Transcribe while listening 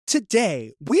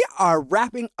Today, we are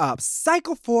wrapping up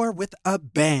Cycle 4 with a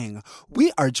bang.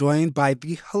 We are joined by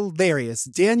the hilarious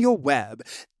Daniel Webb.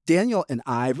 Daniel and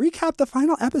I recap the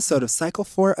final episode of Cycle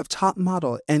 4 of Top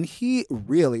Model, and he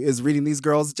really is reading these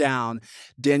girls down.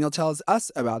 Daniel tells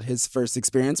us about his first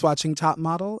experience watching Top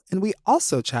Model, and we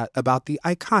also chat about the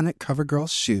iconic CoverGirl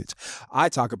shoot. I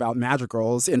talk about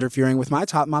madrigals interfering with my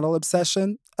Top Model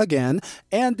obsession again,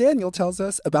 and Daniel tells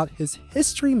us about his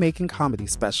history-making comedy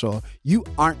special. You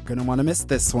aren't going to want to miss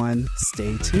this one.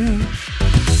 Stay tuned.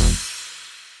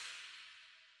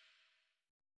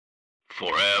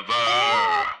 Forever.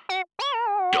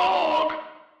 Dog.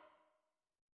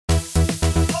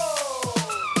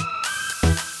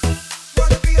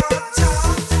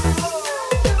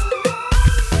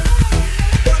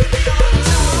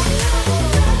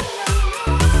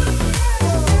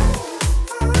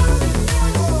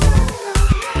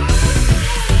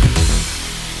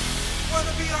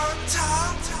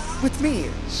 With me,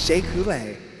 Shea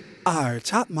Coulee. Are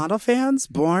Top Model fans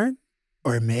born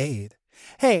or made?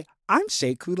 Hey, I'm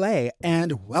Shea Coulee,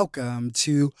 and welcome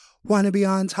to Wanna Be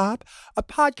on Top, a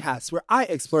podcast where I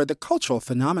explore the cultural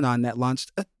phenomenon that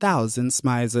launched 1,000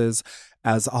 smizes.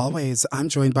 As always, I'm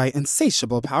joined by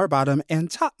insatiable power bottom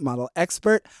and Top Model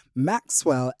expert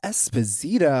Maxwell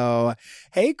Esposito.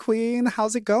 Hey, Queen,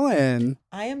 how's it going?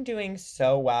 I am doing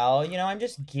so well. You know, I'm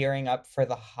just gearing up for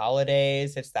the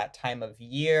holidays. It's that time of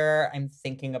year. I'm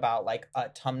thinking about like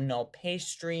autumnal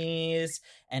pastries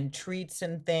and treats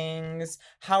and things.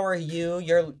 How are you?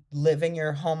 You're living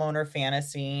your homeowner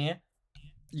fantasy.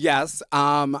 Yes,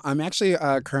 I'm actually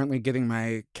currently getting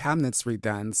my cabinets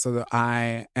redone so that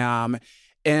I am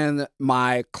in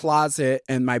my closet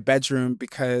in my bedroom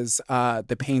because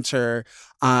the painter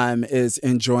is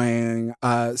enjoying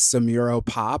some Euro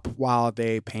pop while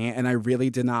they paint, and I really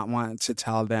did not want to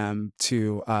tell them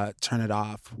to turn it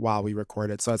off while we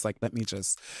recorded. So I was like, let me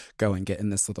just go and get in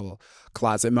this little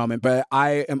closet moment. But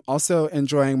I am also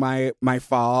enjoying my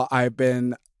fall. I've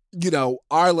been, you know,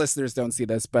 our listeners don't see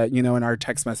this, but, you know, in our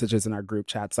text messages and our group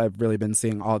chats, I've really been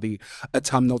seeing all the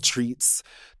autumnal treats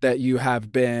that you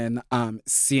have been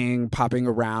seeing popping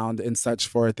around and such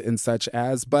forth and such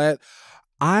as. But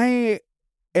I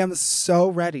am so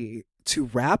ready to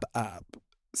wrap up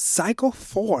Cycle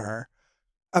 4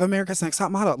 of America's Next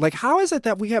Top Model. Like, how is it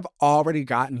that we have already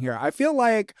gotten here? I feel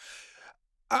like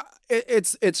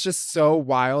it's just so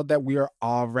wild that we are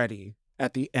already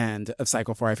at the end of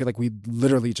Cycle 4. I feel like we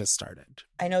literally just started.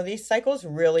 I know these cycles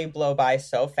really blow by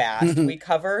so fast. We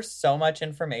cover so much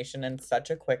information in such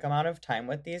a quick amount of time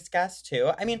with these guests too.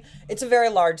 I mean, it's a very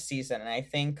large season, and I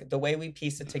think the way we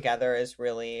piece it together is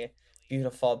really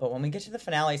beautiful. But when we get to the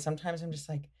finale, sometimes I'm just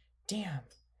like, damn,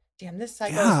 this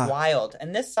cycle is wild.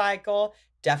 And this cycle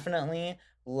definitely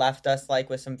left us like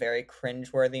with some very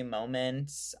cringeworthy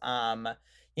moments.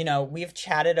 You know, we've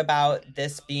chatted about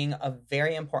this being a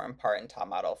very important part in Top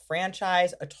Model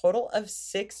franchise. A total of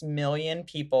 6 million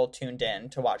people tuned in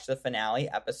to watch the finale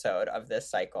episode of this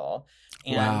cycle.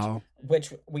 And wow.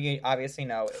 Which we obviously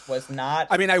know it was not.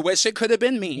 I mean, I wish it could have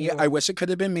been me.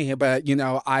 But, you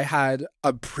know, I had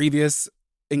a previous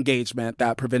engagement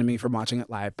that prevented me from watching it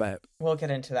live, but we'll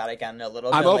get into that again in a little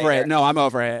bit I'm over later. it. No, I'm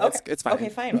over it. Okay. It's fine. Okay,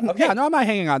 fine. Okay. Yeah, no, I'm not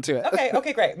hanging on to it.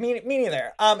 Okay, great. Me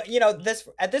neither. You know,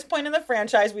 at this point in the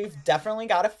franchise, we've definitely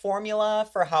got a formula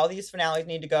for how these finales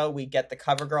need to go. We get the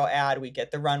CoverGirl ad, we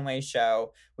get the runway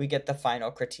show, we get the final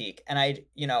critique. And I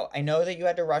know that you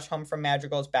had to rush home from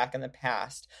madrigals back in the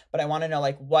past, but I want to know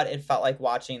like what it felt like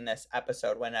watching this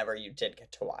episode whenever you did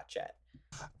get to watch it.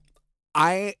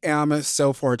 I am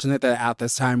so fortunate that at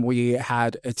this time we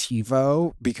had a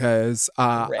TiVo because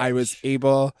I was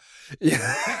able.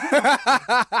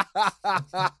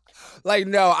 Like,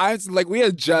 no, I was like, we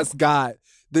had just got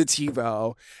the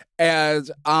TiVo, and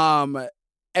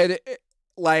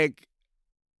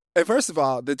first of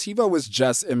all, the TiVo was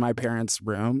just in my parents'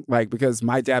 room, like because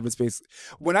my dad was basically.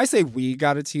 When I say we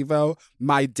got a TiVo,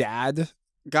 my dad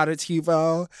got a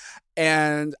TiVo,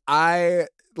 and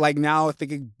like now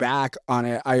thinking back on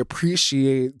it, I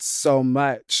appreciate so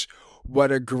much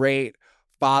what a great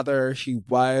father he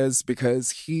was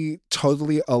because he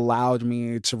totally allowed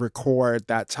me to record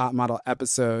that Top Model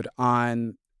episode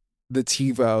on the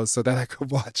TiVo so that I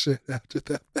could watch it after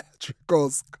that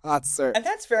Madrigals concert. And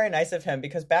that's very nice of him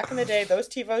because back in the day, those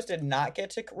TiVos did not get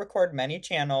to record many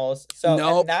channels.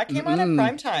 So and that came on at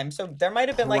prime time. So there might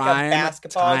have been like a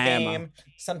basketball game,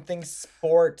 something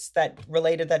sports that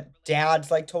related that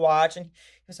dads like to watch. And he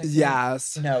was like,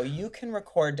 yes. No, you can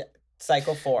record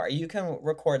Cycle 4. You can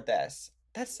record this.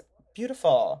 That's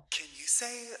beautiful. Can you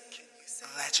say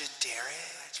legendary?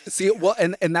 See, well,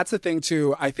 and that's the thing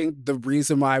too. I think the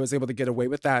reason why I was able to get away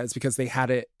with that is because they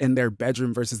had it in their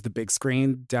bedroom versus the big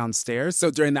screen downstairs. So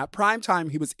during that prime time,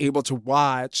 he was able to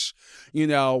watch,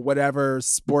 whatever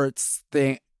sports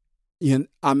thing.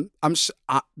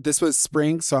 This was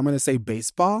spring, so I'm going to say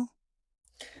baseball.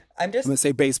 I'm going to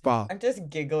say baseball. I'm just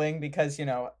giggling because,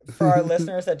 for our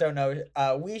listeners that don't know,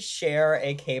 we share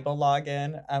a cable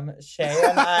login, Shay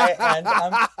and I, and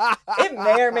it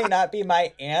may or may not be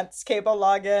my aunt's cable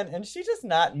login, and she does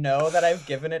not know that I've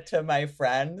given it to my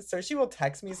friend. So she will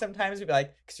text me sometimes and be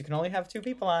like, because you can only have 2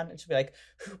 people on, and she'll be like,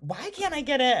 why can't I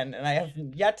get in? And I have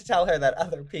yet to tell her that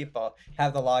other people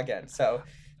have the login. So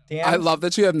I love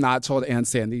that you have not told Aunt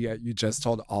Sandy yet. You just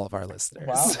told all of our listeners.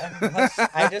 Well,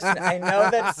 I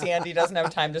know that Sandy doesn't have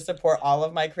time to support all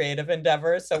of my creative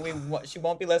endeavors, so she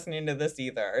won't be listening to this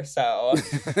either. So,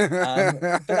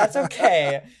 but that's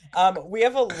okay. We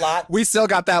have a lot. We still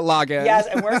got that login. Yes,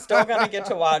 and we're still going to get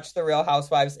to watch The Real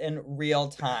Housewives in real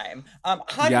time.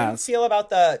 How do you feel about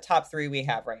the top 3 we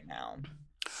have right now?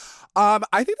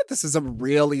 I think that this is a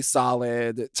really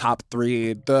solid top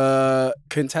 3. The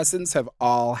contestants have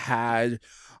all had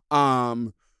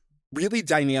really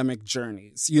dynamic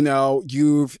journeys.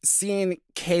 You've seen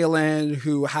Kaylin,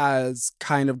 who has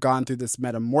kind of gone through this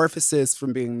metamorphosis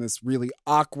from being this really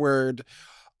awkward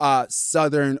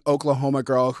Southern Oklahoma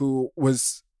girl who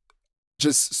was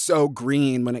just so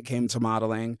green when it came to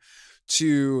modeling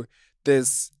to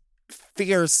this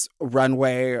fierce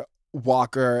runway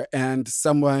walker and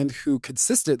someone who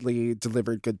consistently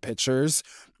delivered good pictures.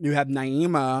 You have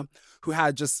Naima, who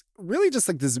had just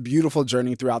like this beautiful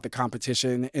journey throughout the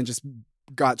competition and just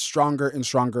got stronger and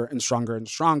stronger and stronger and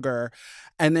stronger.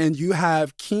 And then you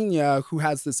have Kenya, who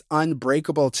has this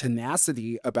unbreakable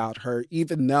tenacity about her,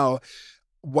 even though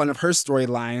one of her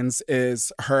storylines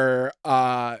is her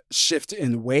shift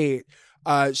in weight.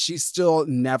 She still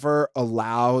never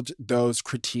allowed those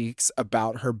critiques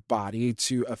about her body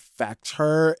to affect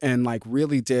her and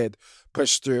really did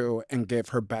push through and give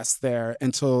her best there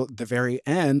until the very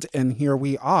end. And here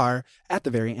we are at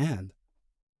the very end.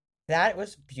 That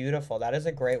was beautiful. That is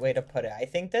a great way to put it. I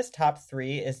think this top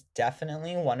 3 is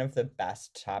definitely one of the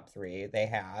best top 3 they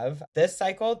have. This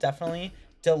cycle definitely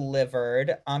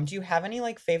delivered. Do you have any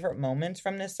favorite moments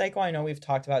from this cycle? I know we've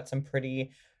talked about some pretty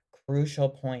crucial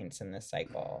points in this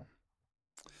cycle.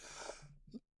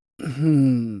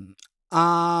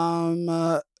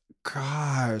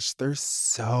 Gosh, there's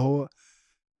so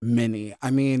many.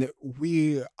 I mean,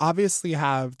 we obviously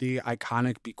have the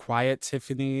iconic Be Quiet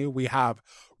Tiffany. We have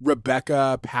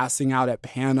Rebecca passing out at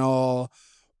panel.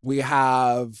 We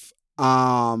have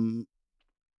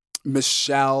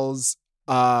Michelle's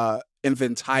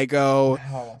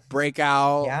Inventigo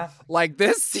breakout. Yeah.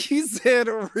 This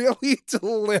season really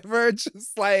delivered.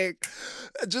 There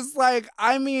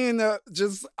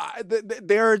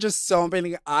are just so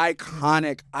many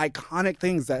iconic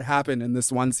things that happen in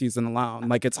this one season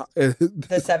alone. It's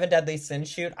the 7 Deadly Sins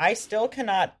shoot. I still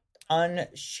cannot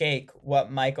unshake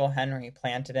what Michael Henry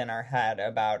planted in our head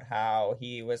about how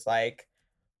he was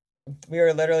we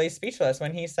were literally speechless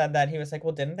when he said that. He was like,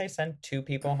 well, didn't they send 2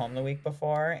 people home the week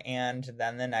before? And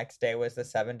then the next day was the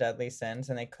 7 Deadly Sins,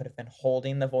 and they could have been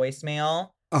holding the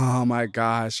voicemail. Oh my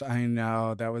gosh, I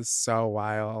know. That was so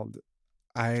wild.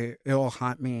 It will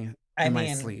haunt me in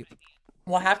my sleep.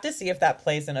 We'll have to see if that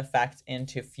plays an effect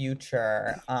into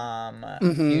future.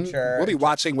 We'll be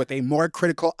watching with a more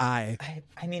critical eye.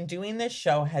 I mean, doing this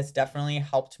show has definitely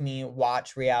helped me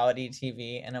watch reality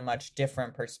TV in a much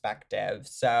different perspective.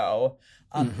 So,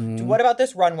 what about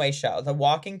this runway show? The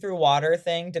walking through water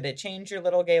thing, did it change your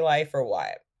little gay life or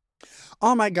what?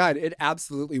 Oh my God, it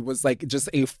absolutely was just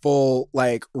a full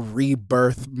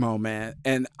rebirth moment.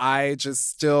 And I just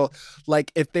still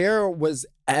if there was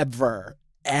ever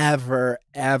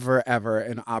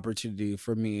an opportunity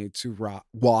for me to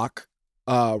walk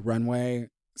a runway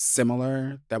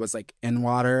similar that was in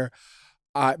water,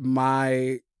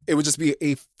 it would just be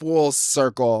a full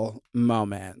circle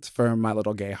moment for my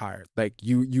little gay heart.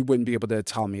 You wouldn't be able to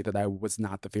tell me that I was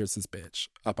not the fiercest bitch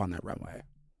up on that runway.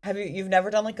 You've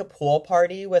never done a pool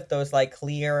party with those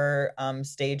clear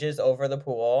stages over the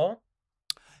pool?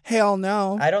 Hell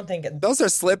no. I don't think those are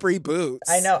slippery boots.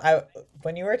 I know.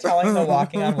 When you were telling the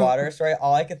walking on water story,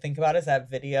 all I could think about is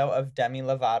that video of Demi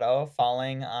Lovato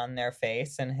falling on their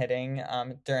face and hitting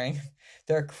during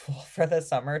their Cool for the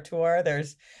Summer tour.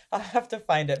 I'll have to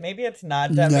find it. Maybe it's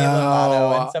not Demi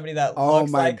Lovato and somebody that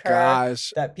looks like her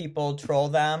that people troll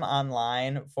them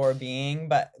online for being,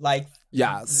 but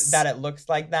yes, that it looks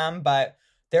like them. But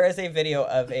there is a video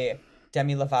of a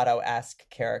Demi Lovato-esque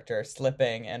character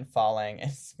slipping and falling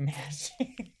and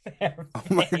smashing their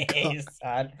face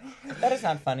on. That is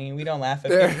not funny. We don't laugh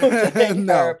at people getting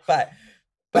hurt, but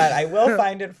I will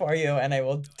find it for you, and I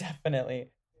will definitely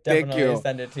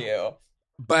send it to you.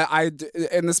 But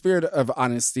in the spirit of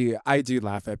honesty, I do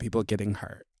laugh at people getting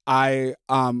hurt. I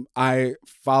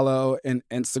follow an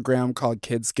Instagram called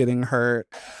Kids Getting Hurt.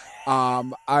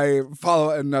 I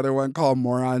follow another one called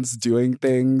Morons Doing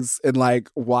Things and like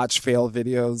watch fail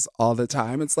videos all the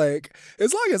time. It's like,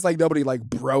 as long as like nobody like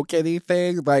broke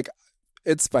anything, like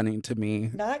it's funny to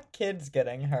me. Not kids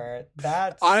getting hurt.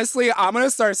 That's honestly, I'm gonna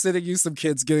start sending you some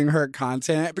kids getting hurt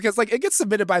content because like it gets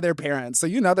submitted by their parents, so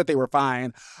you know that they were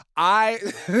fine.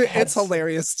 It's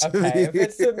hilarious to me. If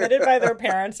it's submitted by their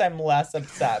parents, I'm less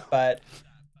upset, but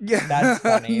yeah, that's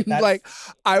funny. Like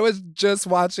I was just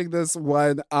watching this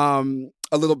one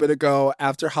a little bit ago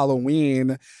after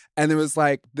Halloween, and it was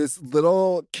like this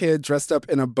little kid dressed up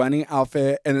in a bunny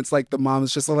outfit, and it's like the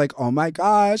mom's just like, oh my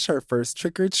gosh, her first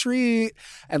trick or treat.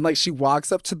 And like she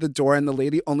walks up to the door and the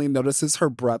lady only notices her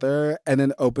brother and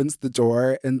then opens the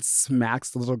door and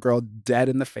smacks the little girl dead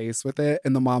in the face with it.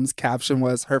 And the mom's caption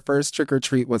was, her first trick or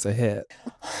treat was a hit.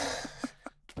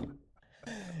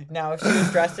 Now, if she was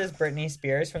dressed as Britney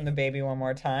Spears from The Baby One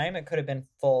More Time, it could have been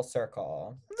full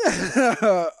circle.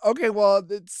 Okay, well,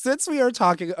 since we are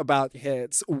talking about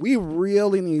hits, we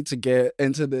really need to get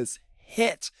into this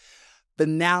hit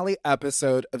finale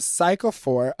episode of Cycle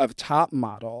 4 of Top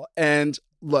Model. And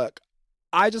look,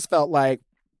 I just felt like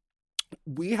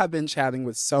we have been chatting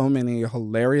with so many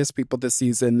hilarious people this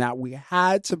season that we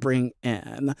had to bring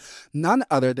in none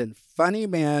other than funny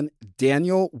man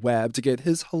Daniel Webb to get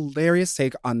his hilarious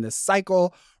take on this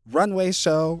cycle, runway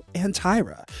show, and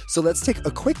Tyra. So let's take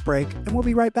a quick break and we'll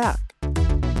be right back.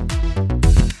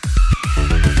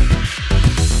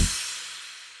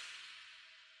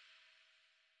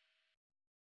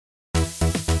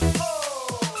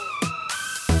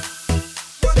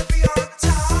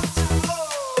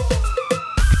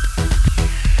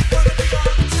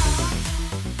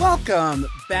 Welcome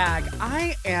back.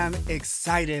 I am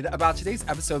excited about today's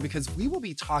episode because we will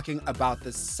be talking about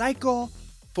the Cycle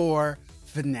 4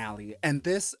 finale. And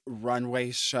this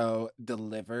runway show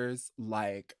delivers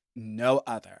like no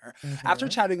other. Mm-hmm. After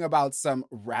chatting about some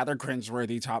rather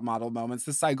cringeworthy Top Model moments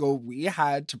this cycle, we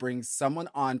had to bring someone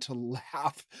on to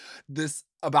laugh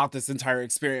about this entire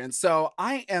experience. So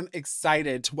I am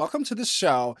excited to welcome to the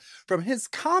show from his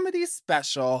comedy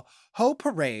special, Ho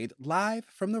Parade, live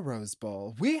from the Rose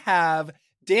Bowl. We have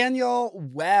Daniel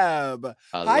Webb.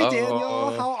 Hello. Hi,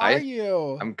 Daniel. How are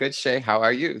you? I'm good, Shay. How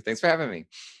are you? Thanks for having me.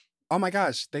 Oh my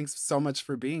gosh, thanks so much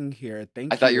for being here.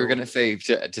 Thank you. I thought you were going to say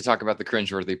to talk about the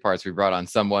cringeworthy parts. We brought on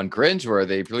someone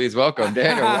cringeworthy. Please welcome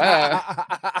Daniel Webb.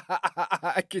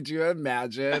 Could you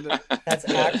imagine? That's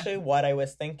actually what I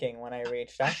was thinking when I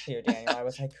reached out to you, Daniel. I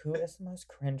was like, who is the most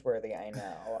cringeworthy I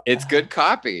know? It's good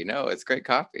copy. No, it's great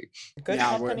copy. Good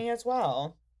company as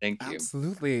well. Thank you.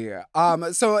 Absolutely.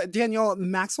 So Daniel,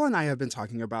 Maxwell and I have been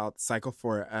talking about Cycle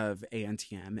 4 of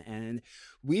ANTM, and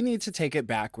we need to take it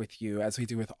back with you, as we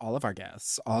do with all of our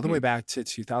guests, all the way back to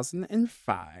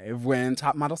 2005 when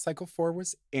Top Model Cycle 4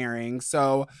 was airing.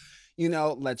 So,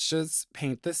 let's just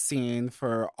paint the scene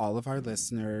for all of our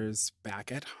listeners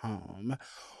back at home.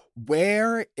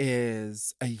 Where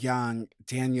is a young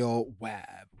Daniel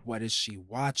Webb? What is she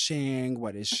watching?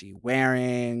 What is she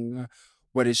wearing?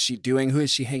 What is she doing? Who is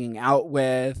she hanging out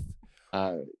with?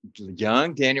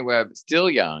 Young Daniel Webb, still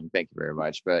young, thank you very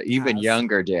much. But even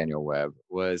younger Daniel Webb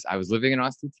I was living in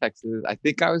Austin, Texas. I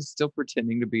think I was still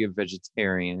pretending to be a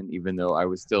vegetarian, even though I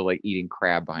was still like eating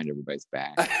crab behind everybody's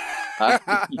back.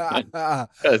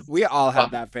 We all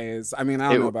had that phase. I mean,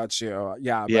 I don't know about you.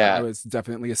 Yeah, but I was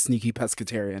definitely a sneaky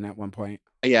pescatarian at one point.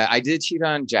 Yeah, I did cheat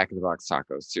on Jack in the Box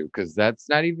tacos too, because that's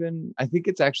not even, I think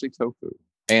it's actually tofu.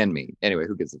 And me. Anyway,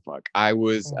 who gives a fuck? I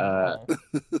wasn't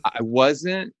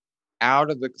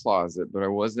out of the closet, but I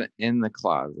wasn't in the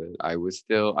closet. I was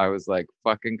like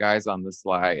fucking guys on the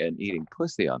sly and eating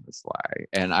pussy on the sly.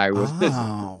 And I was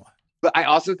but I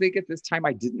also think at this time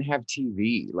I didn't have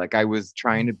TV. Like I was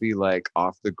trying to be like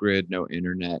off the grid, no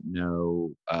internet,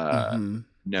 no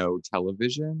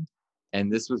television.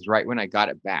 And this was right when I got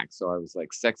it back. So I was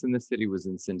like, Sex and the City was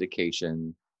in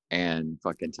syndication and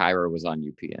fucking Tyra was on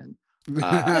UPN.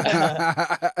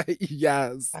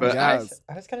 Yes. But I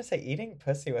was gonna say, eating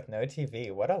pussy with no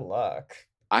TV. What a look.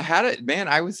 I had it, man.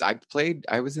 I was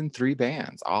in 3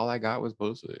 bands. All I got was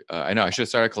pussy. I know I should have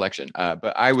started a collection.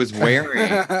 But I was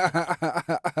wearing.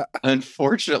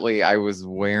 Unfortunately, I was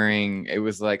wearing. It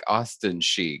was like Austin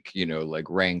chic, like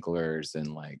Wranglers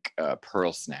and like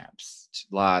pearl snaps.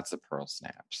 Lots of pearl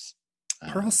snaps.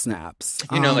 Pearl snaps.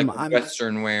 You know, like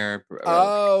Western wear.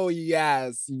 Oh,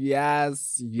 yes.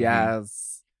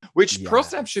 Which Pearl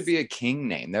Snap should be a king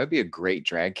name. That would be a great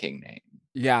drag king name.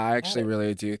 Yeah, I actually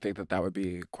really do think that would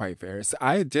be quite fair. So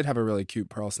I did have a really cute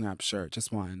Pearl Snap shirt,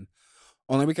 just one.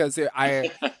 Only because it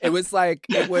was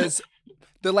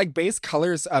the like base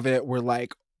colors of it were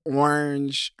like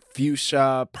orange,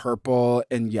 fuchsia, purple,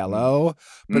 and yellow.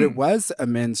 But it was a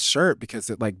men's shirt because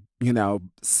it like,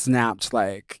 snapped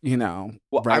like,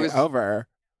 over.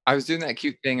 I was doing that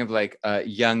cute thing of like a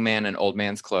young man and old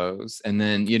man's clothes. And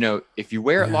then, if you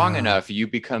wear it long enough, you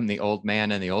become the old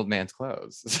man in the old man's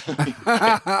clothes. You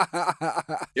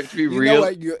have to be real.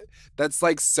 That's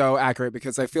like so accurate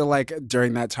because I feel like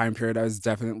during that time period, I was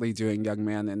definitely doing young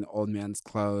man in old man's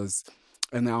clothes.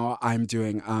 And now I'm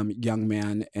doing young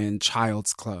man in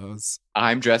child's clothes.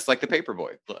 I'm dressed like the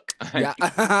paperboy. Look. Yeah.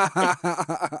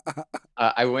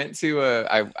 I went to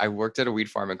I worked at a weed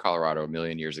farm in Colorado a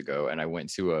million years ago, and I went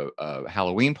to a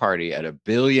Halloween party at a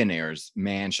billionaire's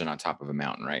mansion on top of a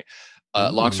mountain, right?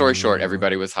 Long story short,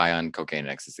 everybody was high on cocaine and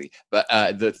ecstasy. But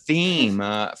the theme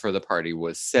for the party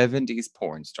was 70s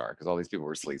porn star because all these people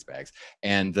were sleazebags.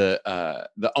 And the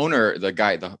owner,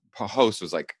 the host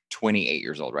was like 28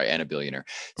 years old, right? And a billionaire.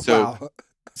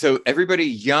 So everybody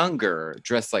younger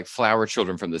dressed like flower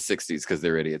children from the 60s because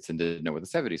they're idiots and didn't know what the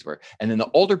 70s were. And then the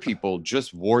older people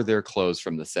just wore their clothes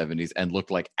from the 70s and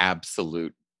looked like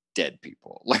absolute dead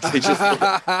people. Like they just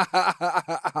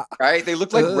right? They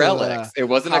looked like relics. It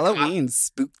wasn't Halloween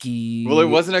spooky. Well, it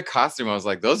wasn't a costume. I was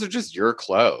like, those are just your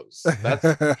clothes.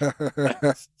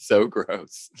 That's so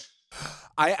gross.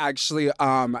 I actually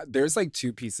there's like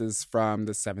two pieces from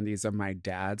the 70s of my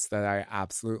dad's that I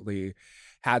absolutely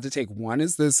had to take. One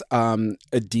is this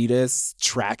Adidas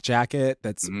track jacket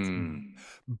that's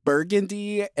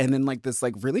burgundy, and then like this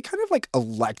like really kind of like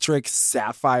electric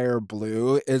sapphire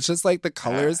blue. It's just like the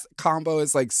colors combo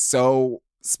is like so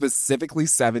specifically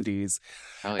 70s.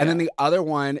 And then the other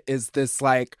one is this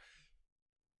like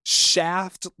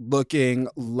shaft looking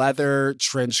leather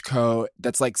trench coat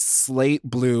that's like slate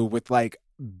blue with like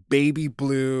baby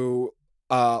blue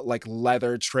like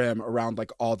leather trim around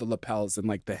like all the lapels and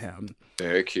like the hem.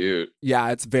 Very cute. Yeah,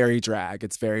 it's very drag.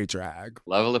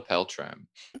 Love a lapel trim.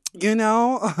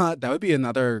 That would be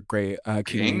another great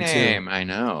king name. Too. I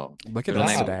know. Look at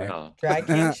us today. Drag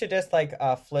king should just like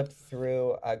flip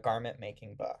through a garment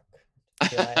making book.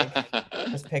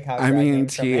 Just pick out drag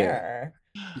names from there.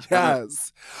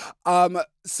 Yes.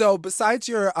 So besides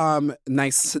your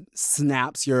nice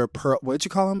snaps, your what did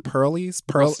you call them? Pearlies?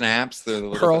 Pearl snaps.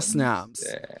 Pearl snaps.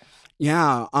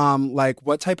 Yeah. Like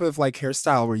what type of like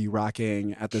hairstyle were you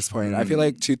rocking at this point? I feel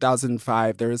like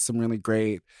 2005 there was some really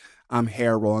great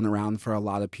hair rolling around for a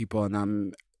lot of people, and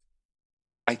I'm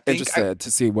interested to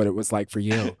see what it was like for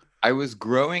you. I was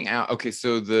growing out. Okay,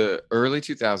 so the early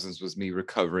 2000s was me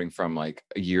recovering from like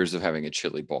years of having a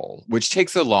chili bowl, which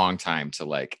takes a long time to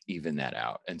like even that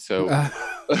out. And so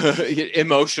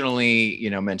emotionally,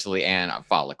 mentally and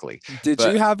follically. Did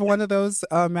you have one of those,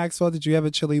 Maxwell? Did you have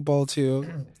a chili bowl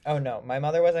too? Oh no, my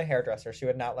mother was a hairdresser. She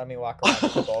would not let me walk around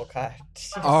with a bowl cut.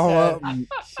 She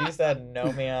said,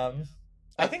 no, ma'am.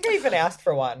 I think I even asked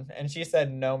for one, and she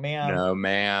said, no, ma'am. No,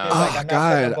 ma'am. She's like, I'm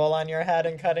not putting a bowl on your head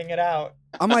and cutting it out.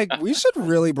 I'm like, we should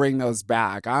really bring those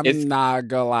back. I'm not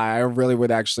gonna lie. I really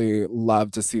would actually love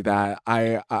to see that.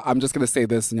 I'm just gonna say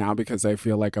this now because I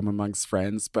feel like I'm amongst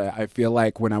friends, but I feel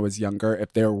like when I was younger,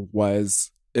 if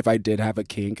I did have a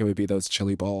kink, it would be those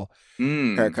chili bowl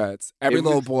haircuts. Every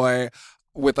little boy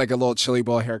with like a little chili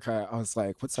bowl haircut, I was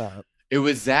like, what's up? It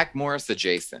was Zach Morris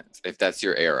adjacent, if that's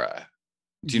your era.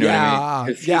 Do you know what I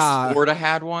mean? Yeah. He sort of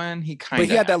had one. He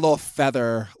had that little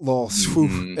feather, little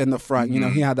swoop in the front.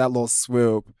 He had that little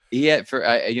swoop. Yeah,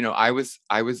 I was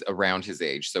around his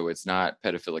age, so it's not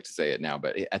pedophilic to say it now.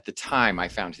 But at the time, I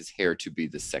found his hair to be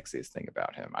the sexiest thing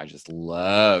about him. I just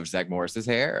loved Zach Morris's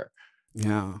hair.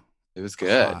 Yeah, it was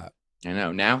good. I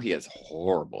know. Now he has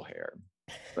horrible hair,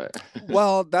 but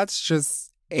well, that's just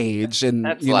age, and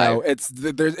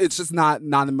it's just not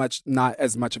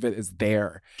as much of it is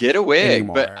there. Get a wig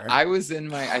anymore. But I was in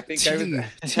my I think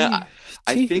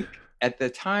at the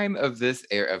time of this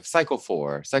era of cycle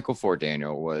 4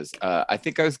 Daniel was I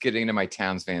think I was getting into my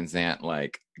Townes Van Zandt,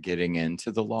 like getting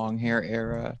into the long hair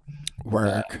era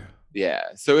work.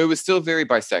 So it was still very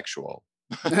bisexual.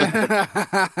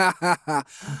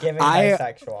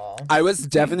 Bisexual. I was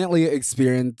definitely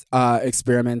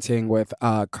experimenting with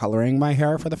coloring my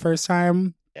hair for the first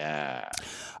time. Yeah.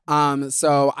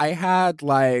 So I had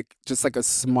like just like a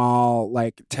small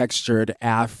like textured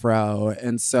afro,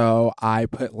 and so I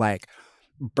put like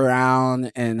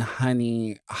brown and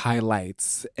honey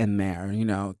highlights in there, you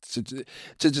know, to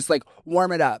just like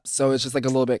warm it up. So it's just like a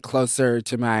little bit closer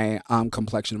to my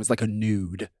complexion. It was like a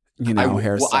nude, you know,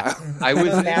 hairstyle. I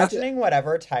was imagining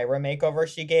whatever Tyra makeover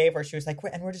she gave, where she was like,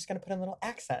 and we're just going to put in little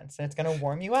accents and it's going to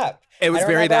warm you up. It was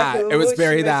very that. It was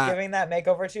very that. Giving that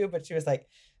makeover to, but she was like,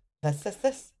 this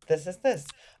is this.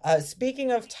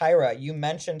 Speaking of Tyra, you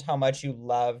mentioned how much you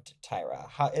loved Tyra.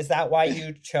 Is that why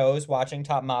you chose watching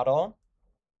Top Model?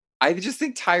 I just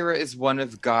think Tyra is one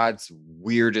of God's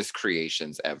weirdest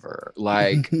creations ever.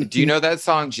 Like, do you know that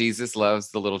song, Jesus Loves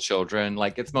the Little Children?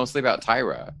 Like, it's mostly about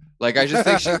Tyra. Like, I just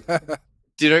think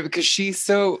do you know, because she's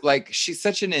so, like, she's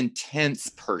such an intense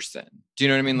person. Do you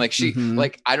know what I mean? Like, she,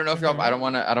 like, I don't know if y'all, I don't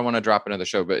want to drop another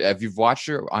show, but if you've watched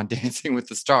her on Dancing with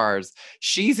the Stars,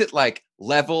 she's at like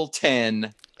level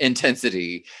 10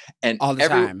 intensity and all the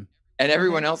time. And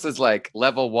everyone else is like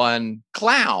level 1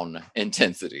 clown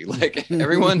intensity. Like,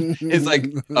 everyone is like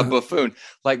a buffoon.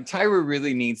 Like, Tyra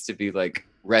really needs to be like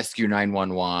Rescue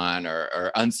 911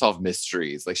 or Unsolved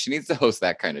Mysteries. Like, she needs to host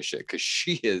that kind of shit because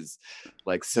she is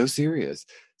like so serious.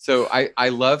 So I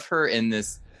love her in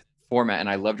this format, and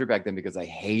I loved her back then because I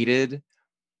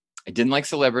didn't like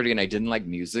celebrity and I didn't like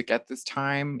music at this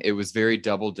time. It was very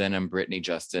double denim, Britney,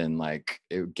 Justin, like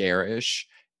garish.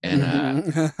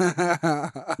 And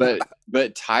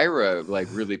but Tyra like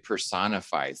really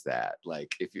personifies that.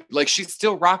 Like, if you like, she's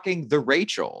still rocking the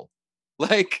Rachel.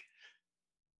 Like,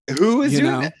 who is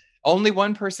doing that? Only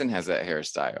one person has that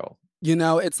hairstyle. You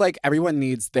know, it's like everyone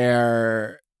needs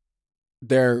their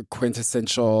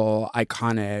quintessential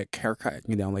iconic haircut.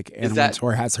 You know, like Anna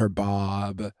Wintour has her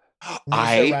bob.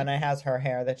 Lisa Rinna has her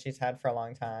hair that she's had for a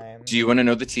long time. Do you want to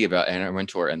know the tea about Anna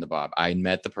Wintour and the bob? I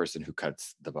met the person who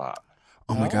cuts the bob.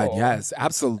 Oh my God, yes,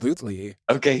 absolutely.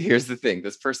 Okay, here's the thing.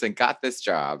 This person got this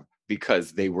job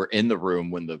because they were in the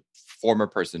room when the former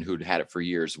person who'd had it for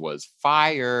years was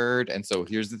fired. And so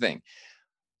here's the thing.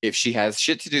 If she has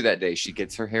shit to do that day, she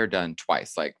gets her hair done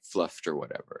twice, like fluffed or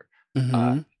whatever,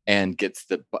 and gets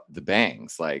the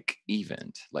bangs like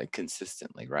evened, like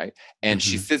consistently, right? And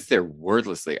she sits there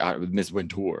wordlessly, Miss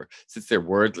Wintour sits there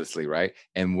wordlessly, right?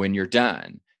 And when you're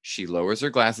done, she lowers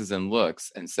her glasses and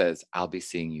looks and says, "I'll be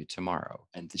seeing you tomorrow."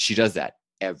 And she does that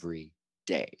every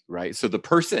day, right? So the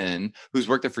person who's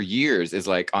worked there for years is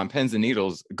like on pins and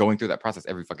needles going through that process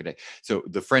every fucking day. So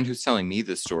the friend who's telling me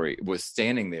this story was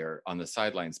standing there on the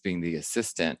sidelines being the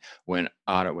assistant when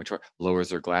Anna Wintour lowers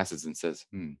her glasses and says,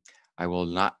 "I will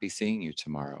not be seeing you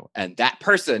tomorrow." And that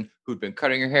person who'd been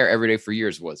cutting her hair every day for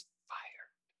years was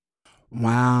fired.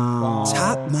 Wow.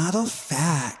 Top Model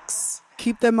facts.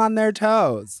 Keep them on their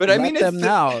toes. But I mean, let them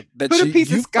know that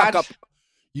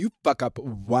you fuck up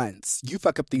once. You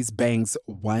fuck up these bangs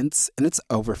once, and it's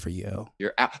over for you.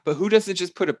 You're out. But who doesn't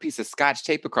just put a piece of Scotch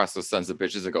tape across those sons of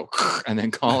bitches and go and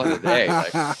then call it a day? Like,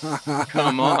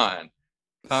 come on.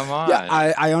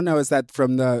 Yeah, I don't know. Is that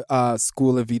from the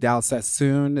school of Vidal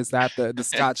Sassoon? Is that the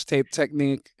Scotch tape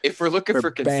technique? If we're looking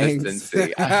for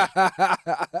consistency,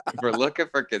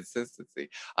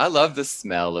 I love the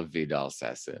smell of Vidal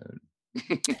Sassoon.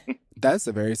 That's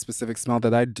a very specific smell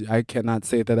that I cannot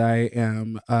say that I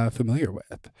am familiar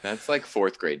with. That's like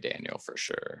 4th grade Daniel for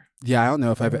sure. Yeah, I don't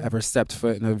know if I've ever stepped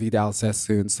foot in a Vidal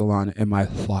Sassoon salon in my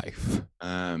life.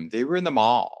 They were in the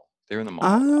mall.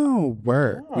 Oh,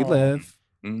 word. We live.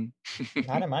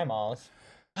 Not in my malls.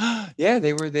 Yeah,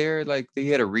 they were there. Like, they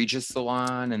had a Regis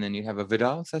salon, and then you have a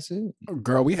Vidal Sassoon.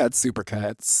 Girl, we had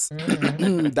supercuts.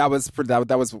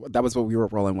 that was what we were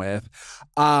rolling with.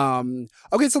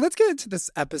 Okay, so let's get into this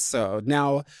episode.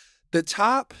 Now, the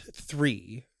top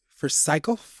 3 for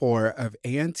cycle 4 of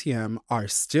ANTM are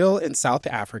still in South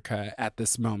Africa at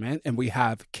this moment, and we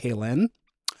have Kaylin,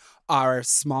 our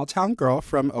small town girl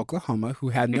from Oklahoma who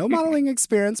had no modeling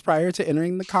experience prior to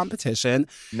entering the competition.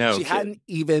 She hadn't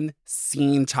even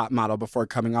seen Top Model before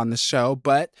coming on the show,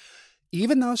 but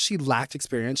even though she lacked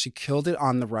experience, she killed it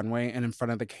on the runway and in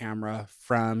front of the camera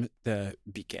from the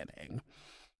beginning.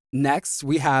 Next,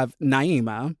 we have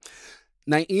Naima.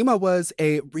 Naima was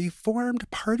a reformed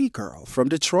party girl from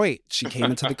Detroit. She came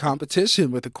into the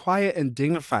competition with a quiet and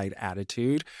dignified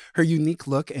attitude. Her unique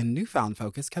look and newfound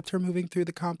focus kept her moving through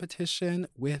the competition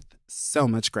with so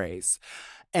much grace.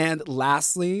 And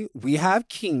lastly, we have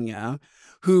Kenya,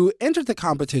 who entered the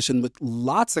competition with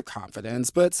lots of confidence,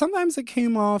 but sometimes it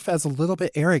came off as a little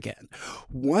bit arrogant.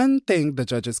 One thing the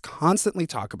judges constantly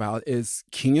talk about is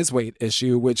Kenya's weight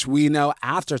issue, which we know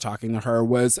after talking to her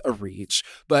was a reach,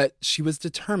 but she was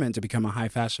determined to become a high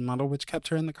fashion model, which kept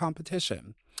her in the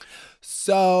competition.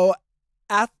 So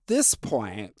at this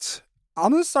point,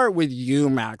 I'm going to start with you,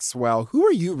 Maxwell. Who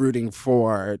are you rooting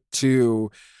for to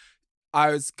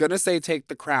I was going to say take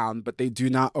the crown, but they do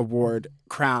not award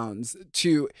crowns.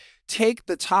 To take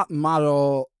the top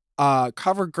model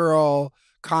cover girl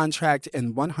contract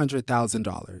and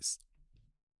 $100,000.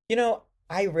 You know,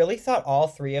 I really thought all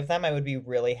three of them I would be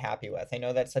really happy with. I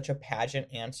know that's such a pageant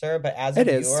answer, but as a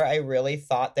viewer, I really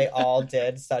thought they all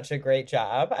did such a great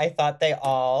job. I thought they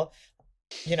all,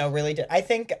 really did. I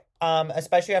think,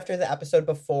 especially after the episode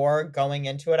before, going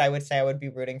into it, I would say I would be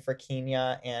rooting for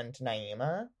Kenya and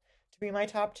Naima to be my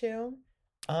top two.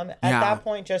 At that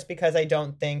point, just because I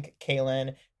don't think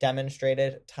Caelynn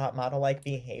demonstrated top model-like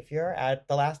behavior at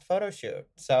the last photo shoot.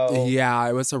 So yeah,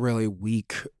 it was a really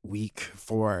weak week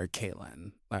for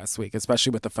Caelynn last week,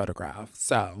 especially with the photograph.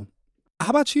 So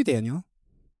how about you, Daniel?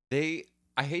 I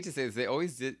hate to say this, they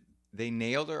always did. They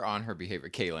nailed her on her behavior.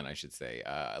 Caelynn, I should say.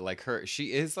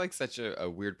 She is like such a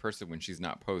weird person when she's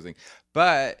not posing,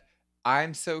 but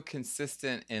I'm so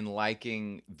consistent in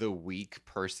liking the weak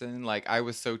person. Like, I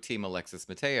was so team Alexis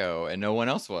Mateo and no one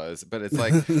else was, but it's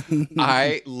like,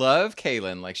 I love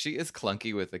Caelynn. Like, she is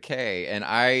clunky with a K, and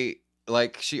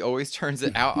she always turns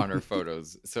it out on her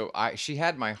photos. So she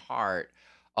had my heart.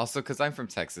 Also, because I'm from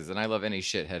Texas and I love any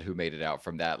shithead who made it out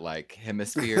from that like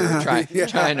hemisphere, trying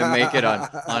to make it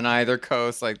on either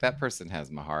coast. Like, that person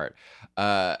has my heart.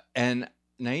 And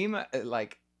Naima,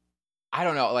 I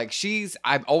don't know. Like,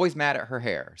 I'm always mad at her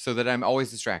hair, so that I'm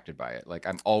always distracted by it. Like,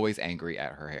 I'm always angry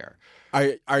at her hair.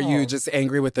 Are you just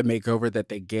angry with the makeover that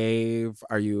they gave?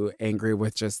 Are you angry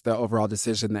with just the overall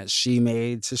decision that she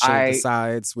made to shave the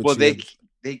sides?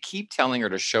 They keep telling her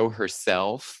to show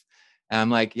herself. And I'm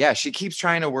like, yeah, she keeps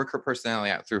trying to work her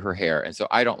personality out through her hair. And so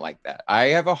I don't like that. I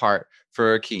have a heart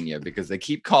for Kenya because they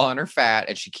keep calling her fat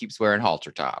and she keeps wearing halter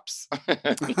tops.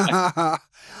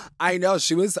 I know.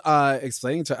 She was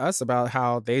explaining to us about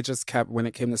how they just kept, when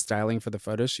it came to styling for the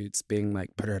photo shoots, being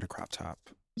like, put her in a crop top.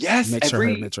 Yes. Make sure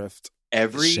her midriff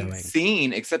every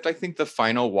scene, except I think the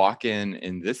final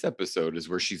walk-in this episode is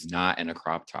where she's not in a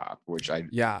crop top, which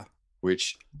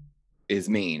is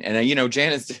mean. And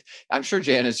Janice, I'm sure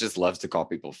Janice just loves to call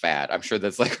people fat. I'm sure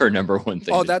that's like her number one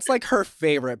thing. Oh, that's like her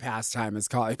favorite pastime is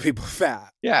calling people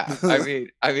fat. Yeah.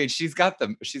 I mean, she's got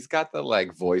the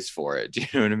like voice for it. Do you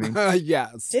know what I mean?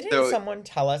 Yes. Didn't someone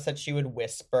tell us that she would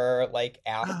whisper like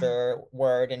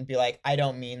afterward and be like, I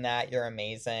don't mean that, you're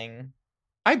amazing?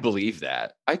 I believe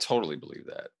that. I totally believe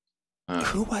that.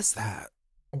 Who was that?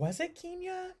 Was it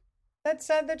Kenya that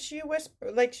said that she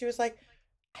whispered? Like, she was like,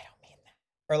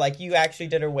 or like, you actually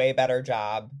did a way better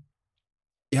job.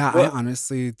 Yeah, I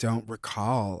honestly don't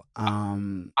recall.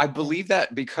 I believe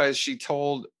that because she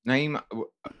told Naima.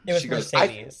 It was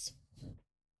Mercedes.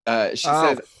 She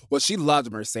said, well, she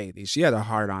loved Mercedes. She had a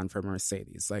hard on for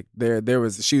Mercedes. Like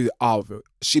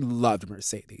she loved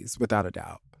Mercedes without a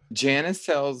doubt. Janice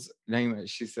tells Naima,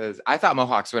 she says, I thought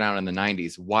Mohawks went out in the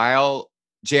 90s, while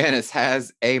Janice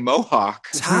has a mohawk.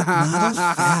 I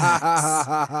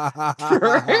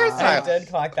did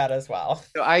clock that as well.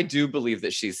 So I do believe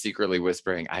that she's secretly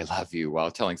whispering, I love you,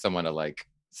 while telling someone to like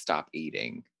stop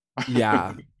eating.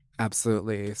 Yeah,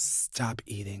 absolutely. Stop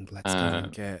eating. Let's go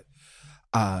and get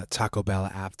Taco Bell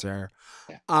after.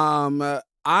 Yeah.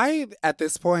 At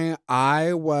this point,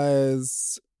 I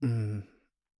was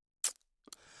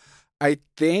I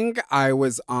think I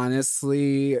was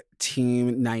honestly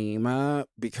team Naima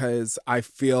because I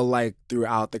feel like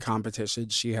throughout the competition,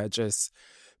 she had just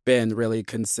been really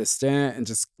consistent and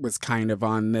just was kind of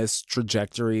on this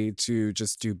trajectory to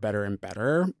just do better and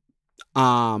better.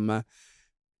 And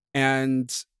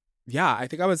yeah, I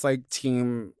think I was like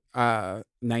team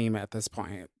Naima at this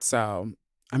point. So,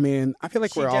 I mean, I feel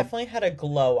like she definitely had a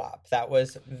glow up that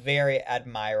was very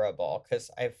admirable because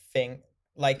I think,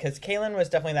 because Caelynn was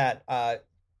definitely that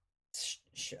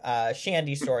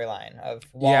Shandy storyline of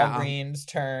Walgreens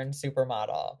turned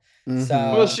supermodel.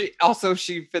 Mm-hmm. So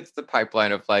she fits the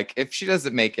pipeline of like, if she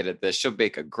doesn't make it at this, she'll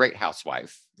make a great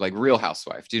housewife, like Real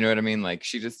Housewife. Do you know what I mean? Like,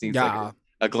 she just needs like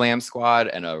a glam squad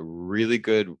and a really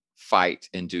good fight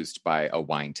induced by a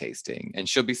wine tasting, and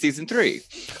she'll be season 3.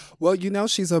 Well,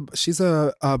 she's a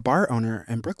bar owner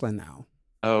in Brooklyn now.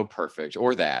 Oh, perfect.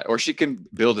 Or she can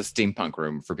build a steampunk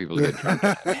room for people to get drunk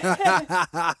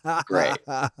at.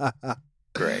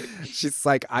 Great. She's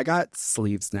like, I got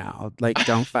sleeves now. Like,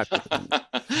 don't fuck with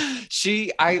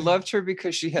me. I loved her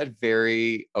because she had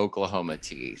very Oklahoma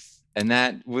teeth. And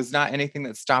that was not anything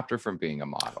that stopped her from being a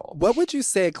model. What would you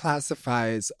say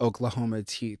classifies Oklahoma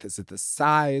teeth? Is it the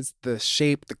size, the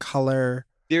shape, the color?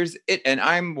 There's it, and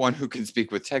I'm one who can speak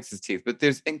with Texas teeth, but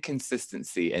there's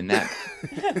inconsistency in that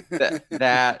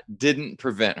that didn't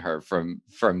prevent her from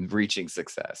reaching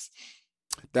success.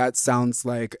 That sounds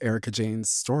like Erica Jane's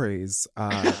stories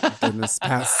in this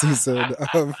past season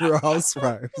of Real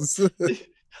Housewives.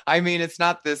 I mean, it's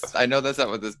not this. I know that's not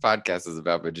what this podcast is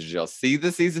about, but did y'all see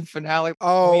the season finale?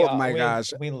 Oh my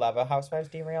gosh. We love a Housewives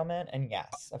derailment, and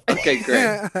yes. Of course. Okay,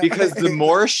 great. Because the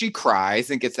more she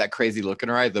cries and gets that crazy look in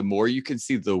her eye, the more you can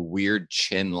see the weird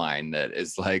chin line that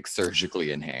is like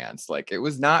surgically enhanced. Like, it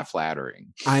was not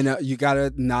flattering. I know, you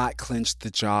gotta not clench the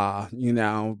jaw, you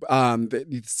know.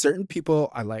 Certain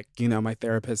people, I like, you know, my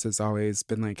therapist has always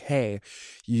been like, hey,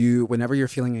 whenever you're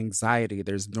feeling anxiety,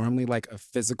 there's normally like a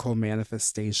physical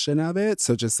manifestation of it.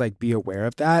 So just like be aware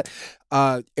of that.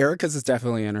 Erica's is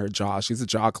definitely in her jaw. She's a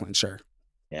jaw clencher.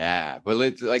 Yeah, but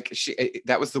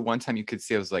that was the one time you could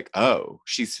see. I was like, oh,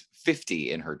 she's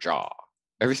 50 in her jaw.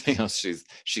 Everything else,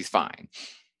 she's fine.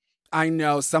 I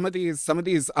know some of these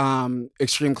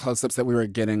extreme close-ups that we were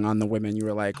getting on the women, you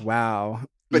were like, wow.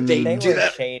 But they were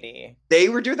that. Shady. They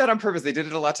were doing that on purpose. They did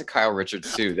it a lot to Kyle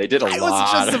Richards too. They did a lot. I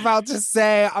was just about to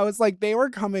say, I was like, they were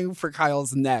coming for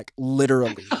Kyle's neck,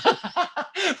 literally.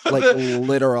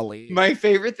 Literally. My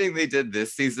favorite thing they did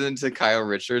this season to Kyle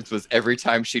Richards was every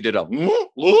time she did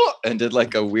and did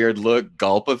like a weird look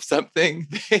gulp of something.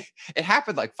 It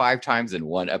happened like 5 times in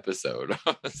one episode.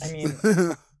 I mean,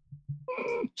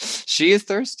 she is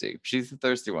thirsty. She's the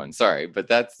thirsty one. Sorry, but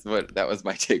that was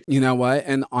my take. You know what?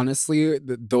 And honestly,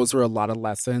 those were a lot of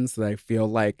lessons that I feel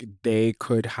like they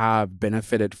could have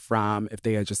benefited from if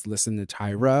they had just listened to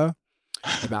Tyra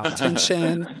about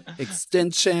tension,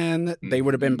 extension. They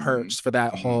would have been perched for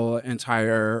that whole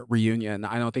entire reunion.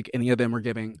 I don't think any of them were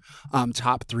giving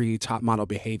top 3 top model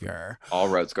behavior. All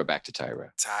roads go back to Tyra.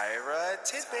 Tyra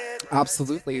Tidbit.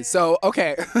 Absolutely. So,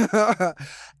 okay.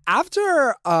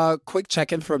 After a quick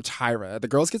check-in from Tyra, the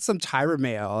girls get some Tyra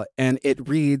mail, and it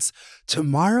reads,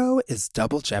 "Tomorrow is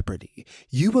double jeopardy.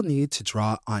 You will need to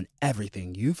draw on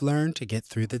everything you've learned to get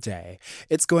through the day.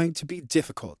 It's going to be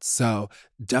difficult, so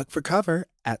duck for cover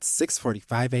at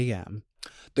 6:45 a.m.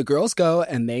 The girls go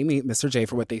and they meet Mr. J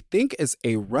for what they think is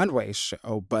a runway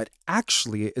show, but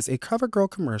actually is a CoverGirl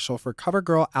commercial for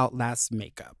CoverGirl Outlast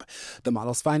makeup. The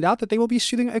models find out that they will be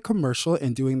shooting a commercial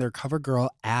and doing their CoverGirl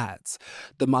ads.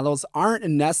 The models aren't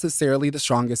necessarily the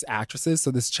strongest actresses,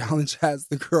 so this challenge has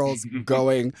the girls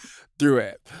going through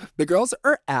it. The girls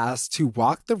are asked to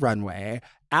walk the runway,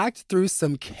 act through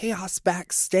some chaos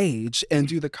backstage, and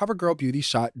do the CoverGirl beauty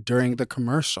shot during the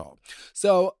commercial.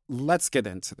 So let's get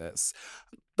into this.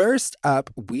 First up,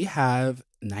 we have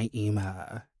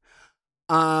Naima.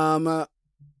 During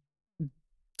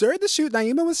the shoot,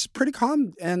 Naima was pretty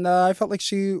calm, and I felt like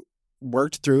she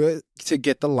worked through it to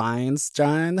get the lines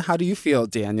done. How do you feel,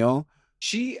 Daniel?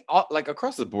 She, like,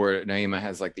 across the board, Naima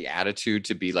has like the attitude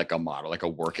to be like a model, like a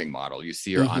working model. You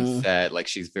see her on set, like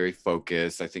she's very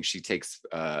focused. I think she takes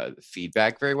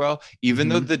feedback very well, even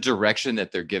though the direction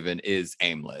that they're given is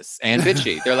aimless and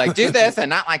bitchy. They're like, do this and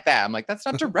not like that. I'm like, that's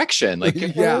not direction. Like,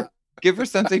 give her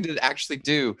something to actually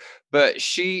do. But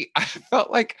I felt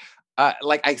like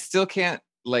I still can't,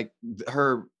 like,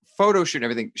 her photo shoot and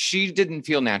everything. She didn't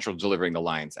feel natural delivering the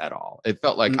lines at all. It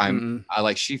felt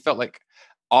like she felt like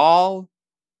all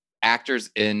actors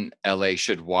in LA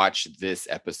should watch this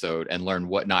episode and learn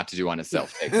what not to do on a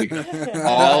self-tape. Because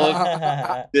all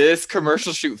of this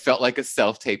commercial shoot felt like a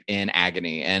self-tape in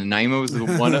agony. And Naima was the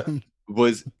one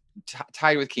was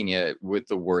tied with Kenya with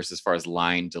the worst as far as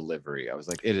line delivery. I was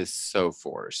like, it is so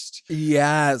forced.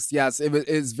 Yes. It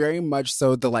is very much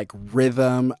so the like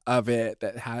rhythm of it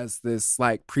that has this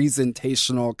like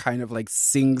presentational kind of like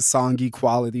sing-songy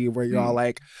quality where you're all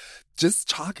like, just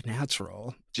talk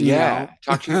natural.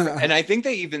 Talk to your friend. And I think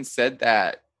they even said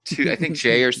that too. I think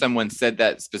Jay or someone said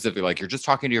that specifically, like, you're just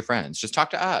talking to your friends. Just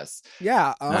talk to us.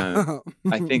 Yeah.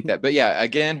 I think that. But yeah,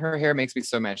 again, her hair makes me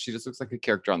so mad. She just looks like a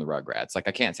character on the Rugrats. Like,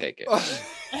 I can't take it.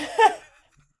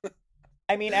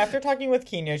 I mean, after talking with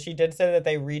Kenya, she did say that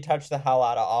they retouched the hell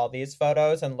out of all these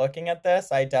photos. And looking at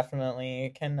this, I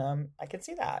definitely can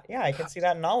see that. Yeah, I can see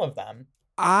that in all of them.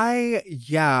 I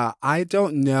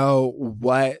don't know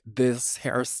what this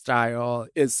hairstyle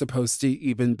is supposed to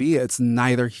even be. It's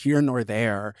neither here nor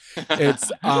there.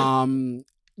 It's,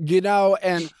 you know,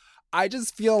 and I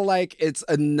just feel like it's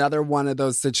another one of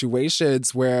those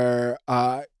situations where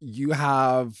you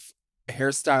have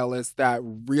hairstylists that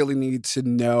really need to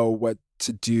know what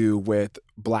to do with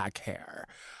black hair.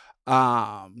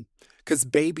 'Cause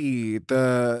baby,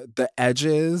 the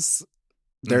edges,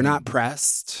 they're not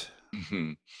pressed.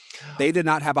 They did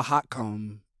not have a hot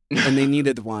comb, and they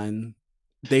needed one.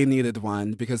 They needed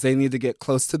one because they need to get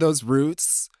close to those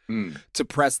roots to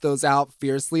press those out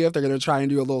fiercely if they're going to try and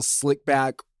do a little slick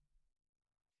back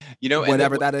You know, and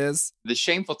whatever that is. the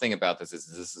shameful thing about this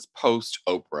is post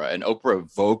Oprah, and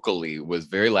Oprah vocally was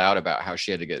very loud about how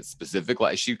she had to get specific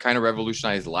light. She kind of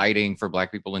revolutionized lighting for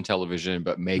Black people in television,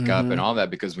 but makeup and all that,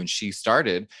 because when she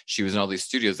started, she was in all these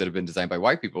studios that have been designed by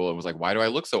white people and was like, why do I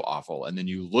look so awful? And then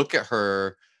you look at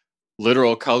her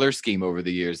literal color scheme over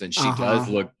the years, and she does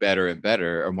look better and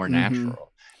better, or more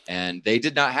natural. And they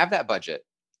did not have that budget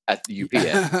at the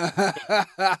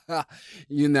UPN.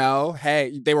 You know,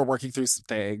 hey, they were working through some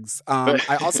things.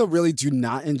 I also really do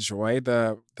not enjoy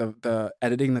the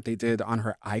editing that they did on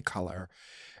her eye color.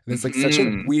 There's like such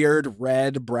a weird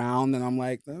red brown, and I'm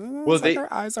like, well,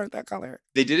 her eyes aren't that color.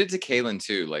 They did it to Kaylin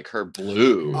too, like her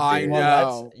blue. I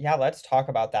know. Let's talk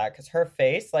about that, because her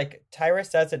face, like Tyra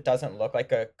says, it doesn't look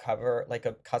like a cover, like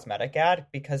a cosmetic ad,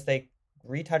 because they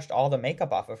retouched all the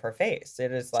makeup off of her face.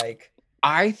 It is like,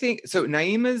 I think so.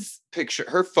 Naima's picture,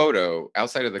 her photo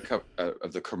outside of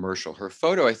the commercial, her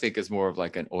photo I think is more of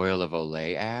like an Oil of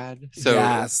Olay ad.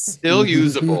 So still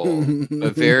usable,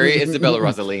 but very Isabella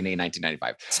Rossellini,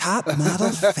 1995. Top model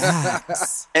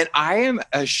facts. And I am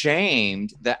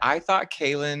ashamed that I thought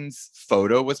Kaylin's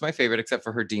photo was my favorite, except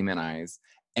for her demon eyes.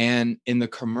 And in the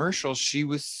commercial, she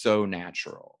was so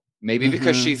natural. Maybe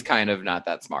because she's kind of not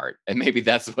that smart, and maybe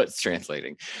that's what's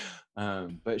translating.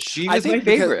 But she was my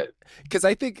favorite. Because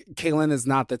I think Kaylin is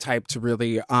not the type to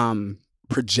really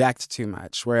project too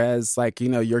much. Whereas, like, you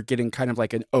know, you're getting kind of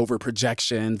like an over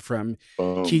projection from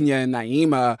Kenya and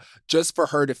Naima. Just for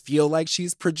her to feel like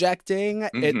she's projecting,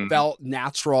 it felt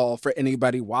natural for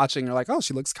anybody watching. You're like, oh,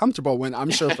 she looks comfortable. When I'm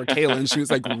sure for Kaylin, she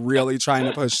was like really trying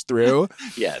to push through.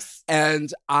 Yes.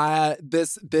 And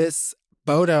this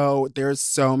photo, there's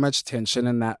so much tension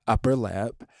in that upper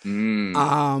lip.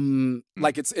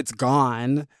 Like it's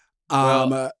gone.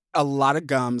 A lot of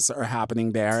gums are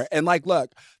happening there. And like,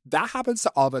 look, that happens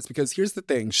to all of us, because here's the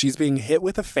thing. She's being hit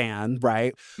with a fan,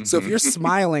 right? So if you're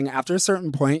smiling, after a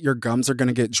certain point, your gums are going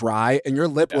to get dry and your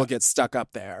lip will get stuck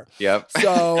up there. Yep.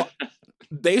 So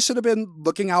they should have been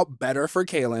looking out better for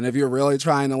Kaylin. If you're really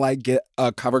trying to like get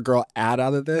a CoverGirl ad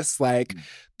out of this, like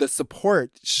the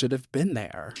support should have been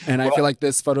there. And I feel like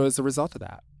this photo is a result of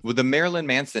that. Well, the Marilyn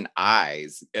Manson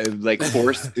eyes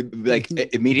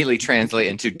immediately translate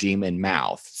into demon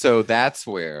mouth. So that's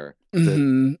where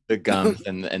the gums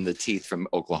and the teeth from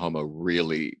Oklahoma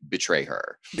really betray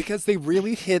her. Because they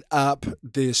really hit up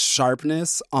the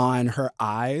sharpness on her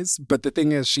eyes. But the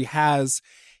thing is, she has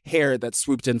hair that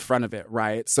swooped in front of it,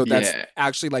 right? So that's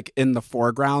actually like in the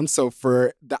foreground. So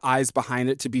for the eyes behind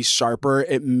it to be sharper,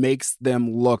 it makes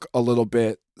them look a little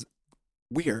bit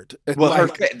weird. Well,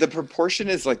 like, the proportion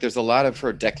is like there's a lot of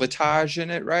her décolletage in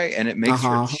it, right? And it makes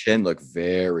her chin look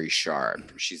very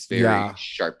sharp. She's very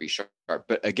sharpy sharp.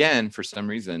 But again, for some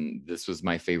reason, this was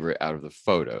my favorite out of the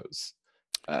photos.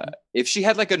 If she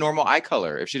had like a normal eye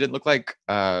color, if she didn't look like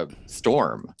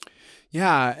Storm.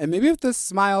 Yeah, and maybe if the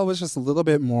smile was just a little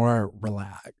bit more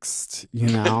relaxed, you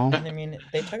know? I mean,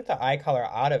 they took the eye color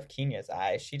out of Kenya's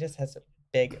eyes. She just has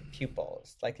big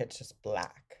pupils. Like, it's just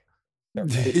black.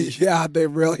 Yeah, they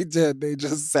really did. They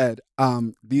just said,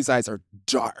 these eyes are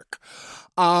dark.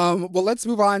 Well, let's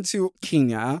move on to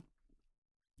Kenya.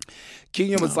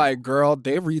 Kenya was like, girl,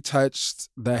 they retouched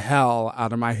the hell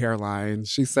out of my hairline.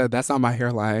 She said, that's not my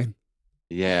hairline.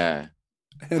 Yeah.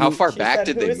 How far back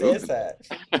did they move?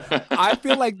 I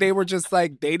feel like they were just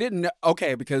like, they didn't know.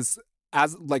 Okay, because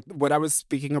as like what I was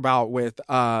speaking about with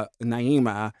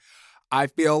Naima, I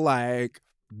feel like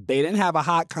they didn't have a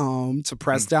hot comb to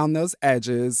press down those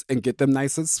edges and get them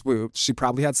nice and swooped. She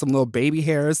probably had some little baby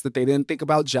hairs that they didn't think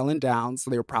about gelling down. So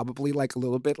they were probably like a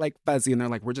little bit like fuzzy. And they're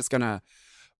like, we're just going to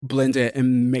blend it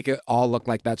and make it all look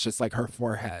like that's just like her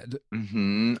forehead.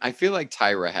 I feel like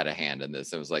Tyra had a hand in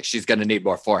this. It was like, she's going to need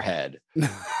more forehead.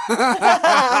 I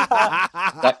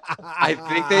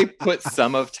think they put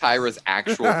some of Tyra's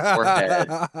actual forehead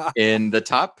in the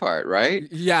top part, right?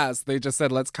 Yes. They just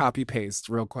said, let's copy paste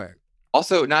real quick.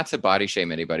 Also, not to body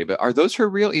shame anybody, but are those her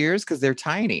real ears? Because they're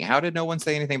tiny. How did no one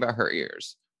say anything about her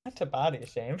ears? Not to body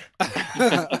shame.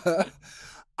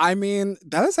 I mean,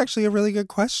 that is actually a really good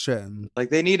question. Like,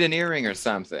 they need an earring or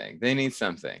something. They need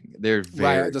something. They're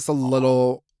very right, just a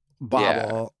little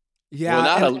bobble.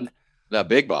 Yeah, well, not a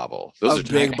big bobble. Those are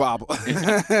big bobble.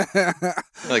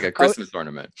 Like a Christmas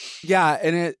ornament. Yeah,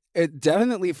 and it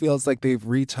definitely feels like they've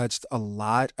retouched a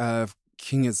lot of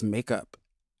Kenya's makeup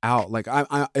out. Like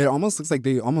it almost looks like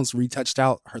they almost retouched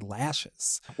out her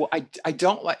lashes. Well, I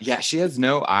don't like, she has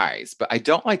no eyes, but I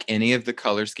don't like any of the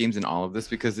color schemes in all of this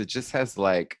because it just has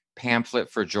like pamphlet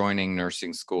for joining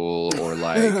nursing school, or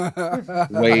like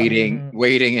waiting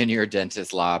in your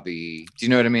dentist lobby. Do you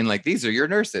know what I mean? Like, these are your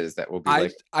nurses that will be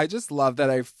like. I just love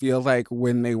that. I feel like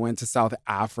when they went to South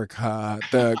Africa,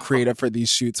 the creative for these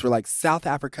shoots were like, South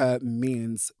Africa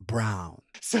means brown.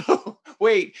 So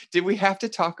wait, did we have to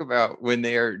talk about when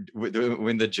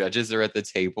the judges are at the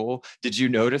table? Did you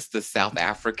notice the South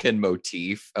African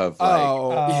motif of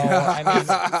like, yeah. I mean,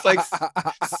 it's like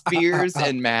spears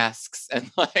and masks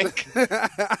and like.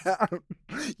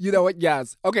 You know what?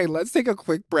 Yes. Okay, let's take a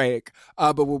quick break.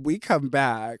 But when we come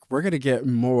back, we're gonna get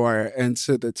more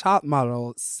into the top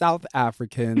model South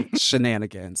African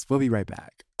shenanigans. We'll be right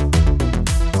back.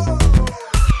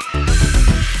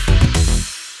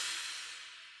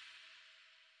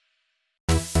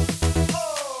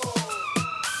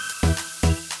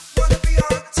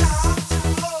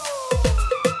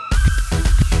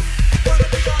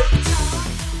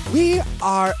 We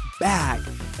are back,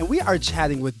 and we are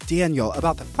chatting with Daniel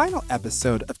about the final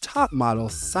episode of Top Model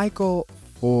Cycle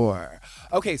 4.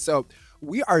 Okay, so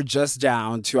we are just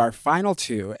down to our final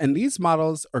 2, and these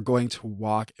models are going to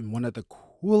walk in one of the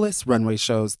coolest runway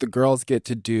shows the girls get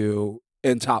to do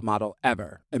in Top Model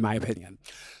ever, in my opinion.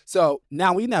 So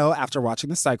now we know, after watching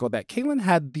the cycle, that Kaitlyn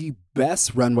had the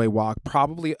best runway walk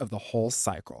probably of the whole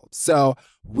cycle. So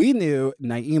we knew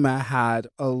Naima had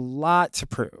a lot to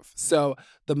prove. So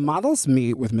the models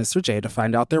meet with Mr. J to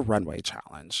find out their runway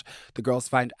challenge. The girls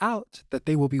find out that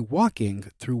they will be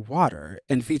walking through water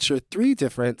and feature 3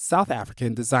 different South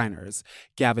African designers: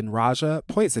 Gavin Raja,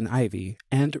 Poison Ivy,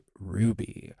 and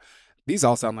Ruby. These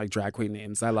all sound like drag queen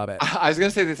names. I love it. I was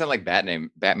gonna say they sound like Batman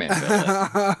villains.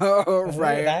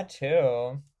 Right. That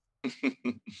too.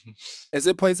 Is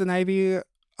it Poison Ivy?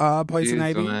 Poison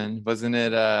Ivy? Wasn't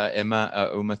it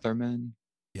Uma Thurman?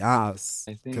 Yes.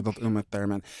 I think. Good old Uma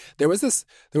Thurman. There was this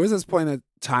point in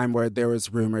time where there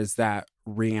was rumors that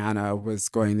Rihanna was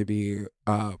going to be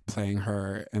playing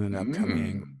her in an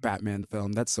upcoming Batman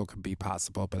film. That still could be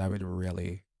possible, but I would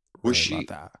really love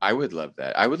that. I would love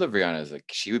that. I would love Rihanna as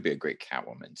she would be a great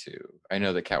Catwoman too. I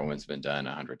know that Catwoman's been done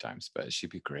 100 times, but she'd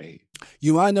be great.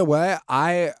 You want to know what?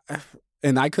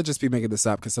 And I could just be making this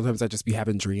up because sometimes I just be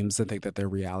having dreams and think that they're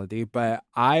reality. But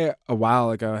a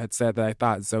while ago, had said that I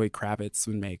thought Zoe Kravitz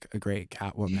would make a great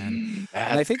Catwoman.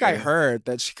 And I think I heard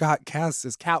that she got cast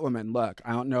as Catwoman. Look,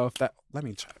 I don't know if that... Let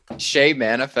me check. Shay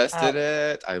manifested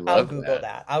it. I love I'll Google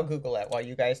that. I'll Google it while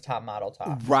you guys top model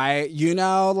talk. Right. You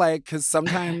know, like, because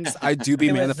sometimes I do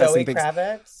be manifesting Zoe things.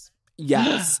 Kravitz?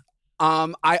 Yes.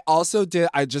 I also did,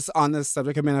 just on this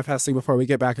subject of manifesting before we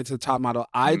get back into the top model,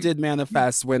 I did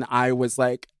manifest when I was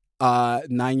like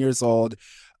 9 years old,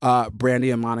 Brandy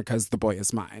and Monica's The Boy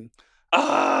Is Mine.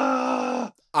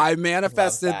 I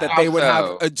manifested that they would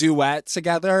have a duet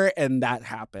together, and that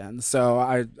happened. So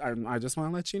I just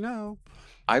want to let you know.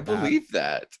 I believe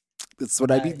that. That's what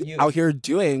I be out here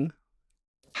doing.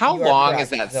 How long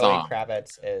is that song? Zoe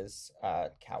Kravitz is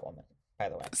Catwoman. By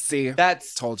the way, see,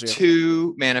 that's told you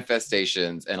 2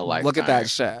 manifestations in a lifetime. Look at that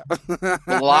shit.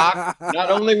 Not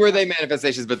only were they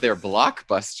manifestations, but they're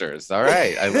blockbusters. All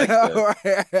right, I like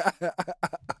this.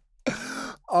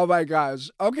 Oh my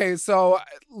gosh. Okay, so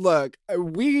look,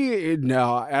 we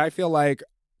know, and I feel like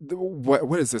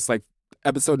what is this, like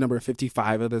episode number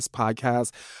 55 of this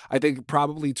podcast? I think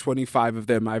probably 25 of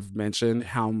them I've mentioned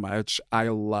how much I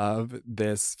love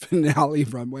this finale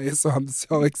runway. So I'm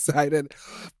so excited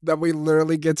that we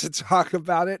literally get to talk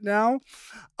about it now.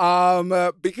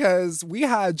 Because we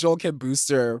had Joel Kim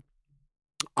Booster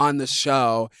on the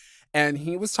show, and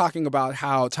he was talking about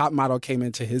how Top Model came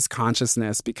into his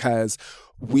consciousness because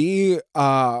we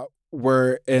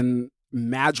were in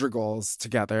madrigals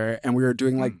together, and we were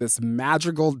doing like this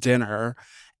madrigal dinner,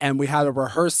 and we had a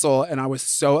rehearsal, and I was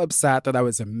so upset that I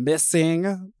was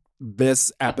missing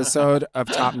this episode of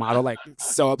Top Model, like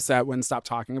so upset, wouldn't stop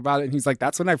talking about it. And he's like,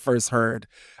 that's when I first heard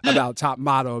about Top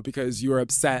Model, because you were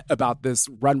upset about this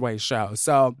runway show.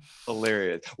 So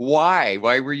hilarious. Why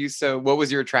were you so, what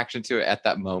was your attraction to it at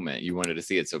that moment? You wanted to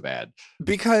see it so bad?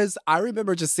 Because I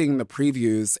remember just seeing the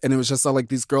previews, and it was just like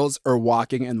these girls are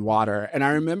walking in water, and I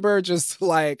remember just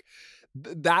like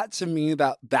that, to me,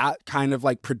 that kind of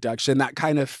like production, that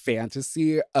kind of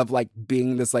fantasy of like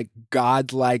being this like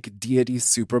godlike deity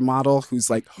supermodel who's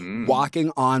like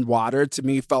walking on water, to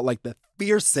me felt like the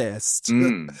fiercest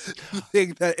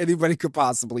thing that anybody could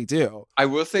possibly do. I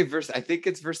will say, I think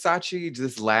it's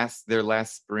Versace, their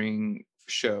last spring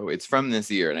show. It's from this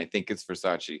year, and I think it's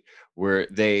Versace, where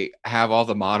they have all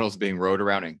the models being rowed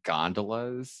around in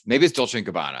gondolas. Maybe it's Dolce &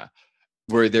 Gabbana.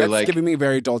 where they're That's like, giving me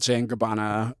very Dolce and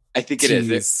Gabbana. I think it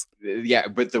is. Yeah,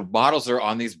 but the models are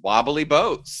on these wobbly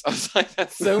boats. I was like,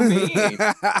 that's so mean.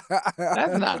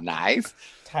 That's not nice.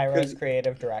 Tyra's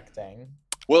creative directing.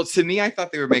 Well, to me, I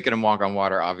thought they were making him walk on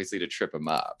water, obviously, to trip him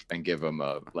up and give him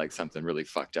something really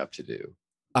fucked up to do.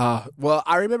 Well,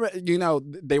 I remember,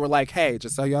 they were like, hey,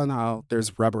 just so y'all know,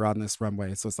 there's rubber on this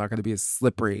runway, so it's not going to be as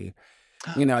slippery,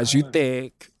 as you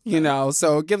think,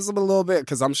 so it gives them a little bit,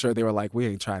 because I'm sure they were like, we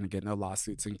ain't trying to get no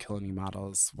lawsuits and kill any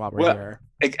models while we're here.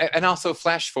 And also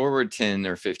flash forward 10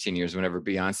 or 15 years, whenever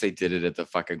Beyonce did it at the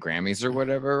fucking Grammys or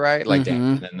whatever, right? Like,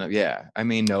 yeah. I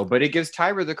mean, nobody gives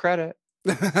Tyra the credit.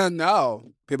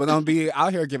 No, people don't be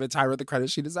out here giving Tyra the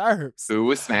credit she deserves. Who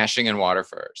was smashing in water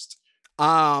first?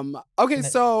 Okay,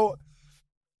 so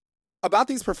about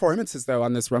these performances though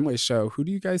on this runway show, who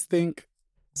do you guys think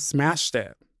smashed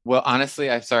it? Well, honestly,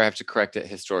 I'm sorry, I have to correct it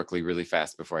historically really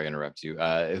fast before I interrupt you.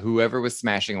 Whoever was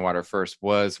smashing in water first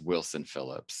was Wilson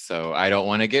Phillips. So I don't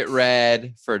want to get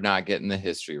red for not getting the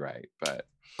history right, but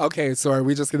okay, so are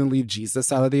we just gonna leave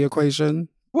Jesus out of the equation?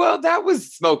 Well, that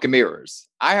was smoke and mirrors.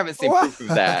 I haven't seen proof of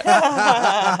that.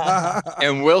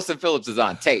 And Wilson Phillips is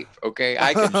on tape, okay?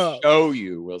 I can show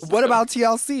you Wilson What Phillips.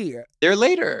 about TLC? They're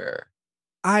later.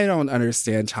 I don't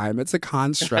understand time. It's a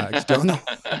construct. Don't know.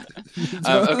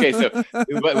 Okay, so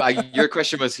your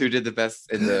question was who did the best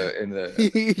in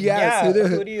the Yes,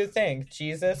 who do you think?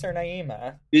 Jesus or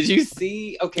Naima? Did you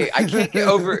see? Okay, I can't get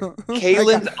over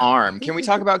Kaylin's arm. Can we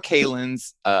talk about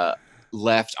Kaylin's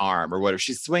left arm or whatever?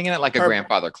 She's swinging it like a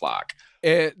grandfather clock.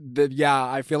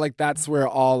 I feel like that's where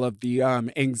all of the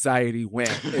anxiety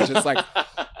went. It just like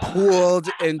pooled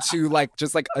into like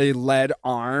just like a lead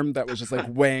arm that was just like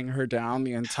weighing her down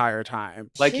the entire time.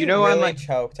 Like, she really I'm like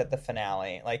choked at the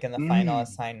finale, like in the final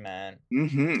assignment.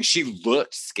 Mm-hmm. She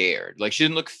looked scared. Like she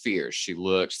didn't look fierce. She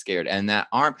looked scared. And that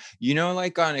arm,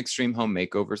 like on Extreme Home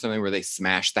Makeover or something where they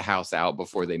smash the house out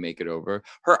before they make it over.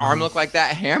 Her arm looked like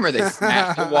that hammer they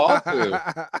smashed the wall through.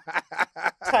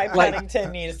 Ty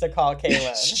Pennington needs to call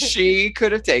Kaylin. She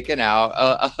could have taken out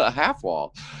a half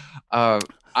wall.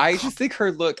 I just think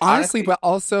her look... Honestly, but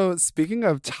also, speaking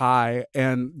of Ty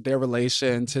and their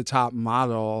relation to Top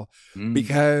Model,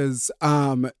 because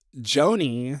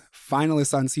Joni,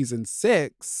 finalist on season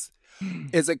 6,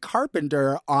 is a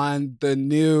carpenter on the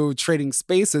new Trading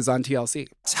Spaces on TLC.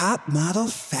 Top Model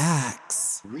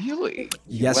facts. Really?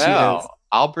 Yes, she is.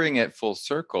 I'll bring it full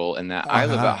circle in that I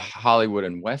live at Hollywood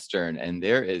and Western, and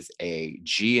there is a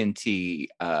G&T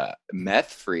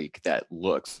meth freak that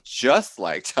looks just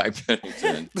like Ty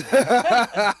Pennington.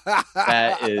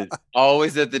 That is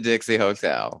always at the Dixie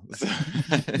Hotel.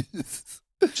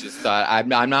 Just thought I'm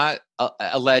not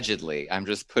allegedly. I'm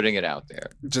just putting it out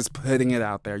there. Just putting it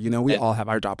out there. We all have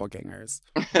our doppelgangers.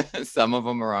 Some of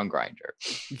them are on Grindr.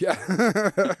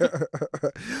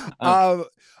 Yeah.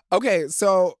 Okay,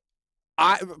 so.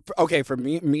 For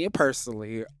me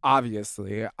personally,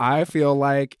 obviously, I feel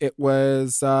like it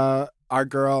was our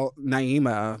girl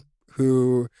Naima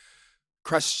who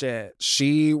crushed it.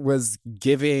 She was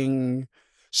walking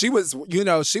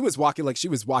like she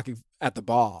was walking at the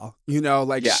ball. She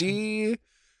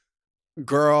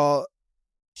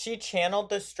channeled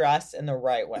the stress in the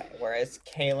right way, whereas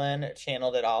Kaylin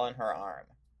channeled it all in her arm.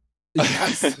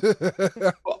 Yes.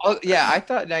 Well, yeah, I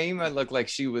thought Naima looked like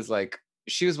she was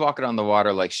walking on the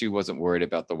water like she wasn't worried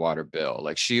about the water bill.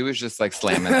 Like she was just like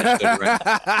slamming that shit around.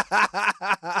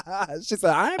 She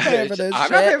said, I ain't paying for this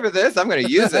I'm not paying for this. I'm going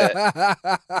to use it.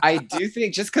 I do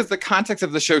think just because the context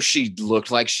of the show, she looked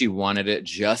like she wanted it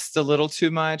just a little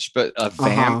too much, but a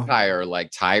vampire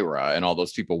like Tyra and all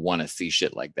those people want to see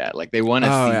shit like that. Like they want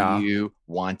to see you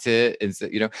want it. And so,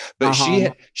 but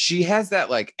she has that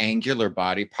like angular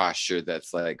body posture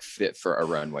that's like fit for a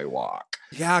runway walk.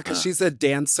 Yeah, because she's a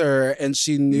dancer and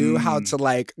she knew how to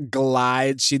like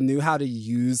glide. She knew how to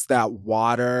use that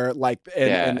water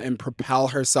and propel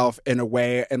herself in a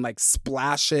way and like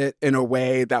splash it in a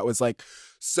way that was like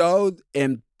so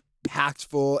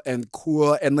impactful and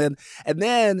cool. And then at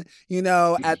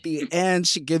the end,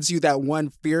 she gives you that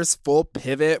one fierce full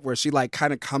pivot where she like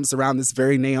kind of comes around this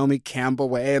very Naomi Campbell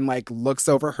way and like looks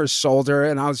over her shoulder.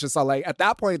 And I was just all like, at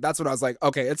that point, that's when I was like,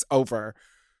 okay, it's over.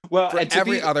 Well, for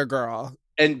every other girl.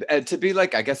 And to be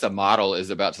like, I guess a model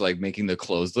is about to like making the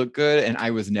clothes look good. And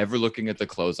I was never looking at the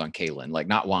clothes on Kaylin, like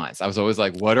not once. I was always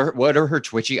like, what are her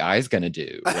twitchy eyes gonna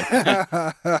do?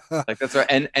 Like that's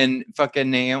right. And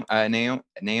fucking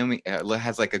Naomi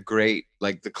has like a great,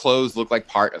 like the clothes look like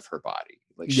part of her body.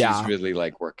 Like she's really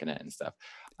like working it and stuff.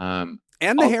 And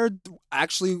the hair,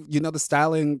 actually, the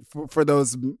styling for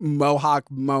those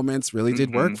mohawk moments really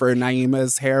did work for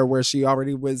Naima's hair, where she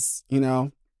already was,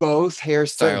 Both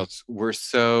hairstyles were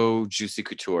so Juicy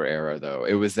Couture era, though.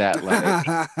 It was that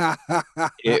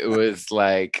it was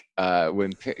like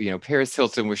when Paris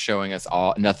Hilton was showing us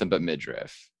all nothing but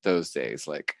midriff those days.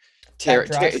 Like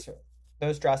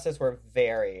those dresses were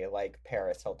very like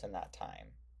Paris Hilton that time.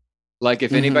 Like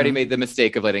if anybody made the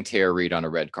mistake of letting Tara Reid on a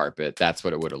red carpet, that's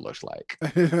what it would have looked like.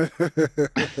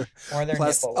 Or their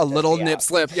plus nipple a little nip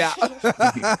slip, yeah.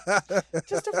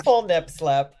 Just a full nip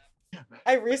slip.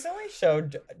 I recently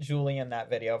showed Julian that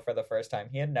video for the first time.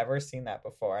 He had never seen that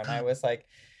before. And I was like,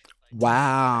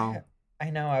 wow. I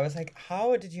know. I was like,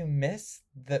 how did you miss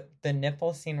the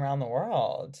nipple scene around the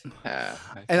world?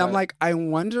 And I'm like, I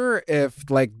wonder if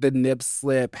like the nip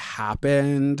slip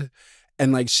happened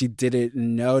and like she didn't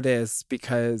notice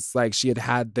because like she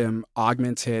had them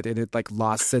augmented and it like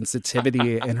lost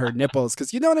sensitivity in her nipples.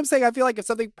 Because you know what I'm saying? I feel like if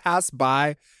something passed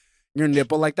by your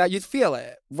nipple like that, you'd feel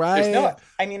it, right?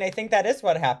 I mean, I think that is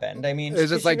what happened. I mean, she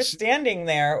was standing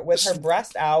there with her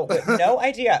breast out with no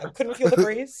idea. Couldn't feel the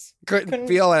breeze. Couldn't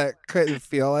feel it.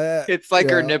 It's like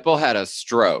her nipple had a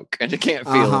stroke and it can't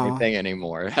feel anything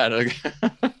anymore. It had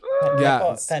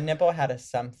that nipple had a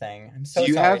something. I'm so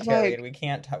sorry, Terry. We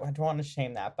can't I don't want to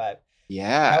shame that, but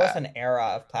yeah, that was an era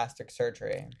of plastic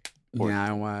surgery.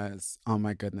 Yeah, it was. Oh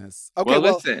my goodness. Okay, well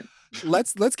listen.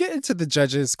 Let's get into the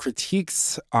judges'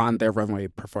 critiques on their runway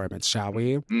performance, shall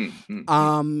we?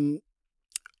 Mm-hmm.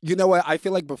 You know what? I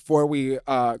feel like before we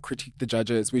critique the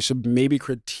judges, we should maybe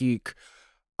critique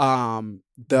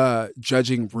the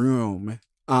judging room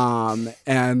and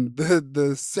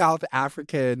the South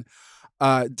African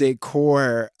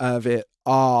decor of it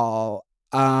all.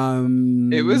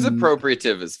 It was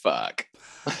appropriative as fuck.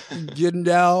 You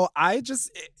know,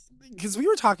 because we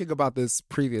were talking about this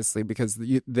previously because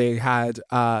they had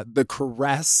the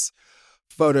Caress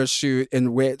photo shoot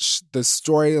in which the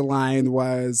storyline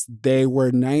was they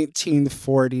were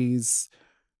 1940s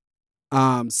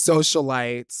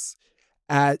socialites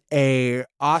at a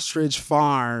ostrich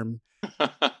farm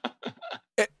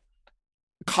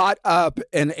caught up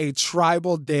in a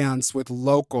tribal dance with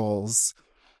locals.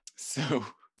 So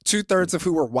 2/3 of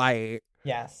who were white.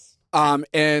 Yes.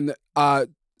 And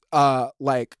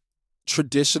like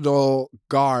traditional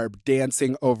garb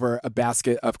dancing over a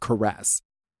basket of Caress.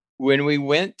 When we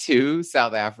went to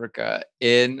South Africa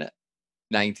in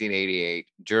 1988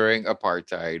 during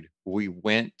apartheid, we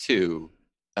went to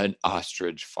an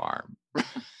ostrich farm.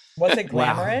 Was it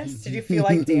glamorous? Wow. Did you feel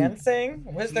like dancing?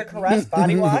 Was there Caress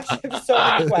body wash? I have so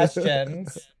many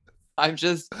questions. I'm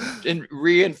just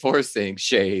reinforcing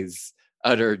Shay's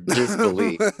utter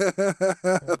disbelief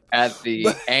at the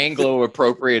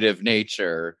Anglo-appropriative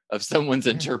nature of someone's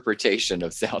interpretation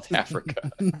of South Africa.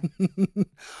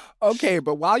 Okay,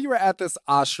 but while you were at this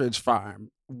ostrich farm,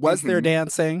 was there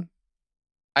dancing?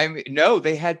 I mean, no,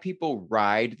 they had people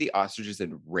ride the ostriches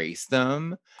and race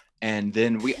them. And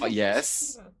then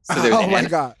yes. So there's my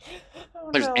God.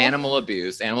 There's animal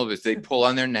abuse. They pull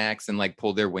on their necks and like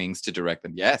pull their wings to direct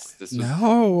them. Yes, this was.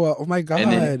 No, oh my God.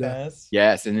 And then,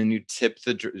 yes, and then you tip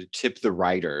the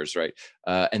riders, right?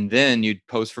 And then you'd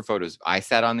pose for photos. I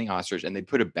sat on the ostrich, and they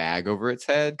put a bag over its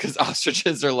head because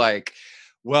ostriches are like,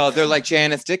 well, they're like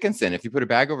Janice Dickinson. If you put a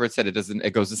bag over its head,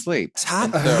 it goes to sleep. So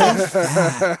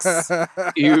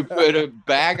you put a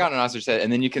bag on an ostrich head,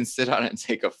 and then you can sit on it and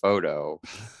take a photo.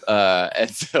 And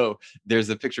so there's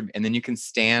a picture, and then you can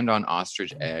stand on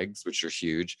ostrich eggs, which are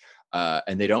huge,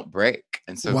 and they don't break.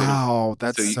 And so wow,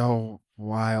 that's so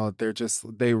wild.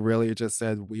 They really just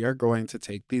said, we are going to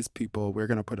take these people, we're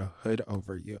going to put a hood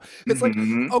over you. It's like,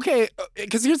 okay,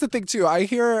 because here's the thing too.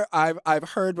 I've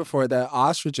heard before that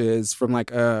ostriches, from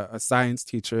like a science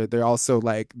teacher, they're also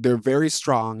like, they're very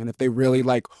strong, and if they really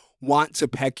like want to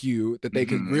peck you, that they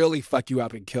can really fuck you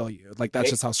up and kill you. Like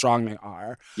that's just how strong they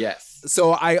are. Yes.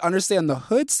 So I understand the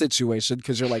hood situation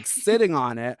because you're like sitting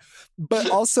on it.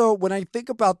 But also when I think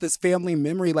about this family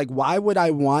memory, like why would I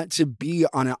want to be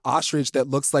on an ostrich that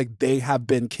looks like they have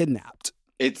been kidnapped?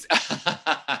 It's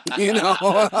it's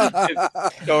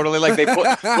totally like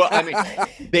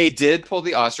they did pull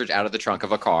the ostrich out of the trunk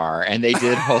of a car, and they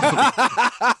did hold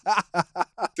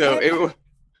so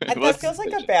that feels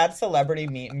like a bad celebrity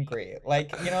meet and greet.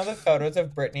 Like, you know, the photos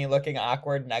of Britney looking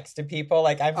awkward next to people.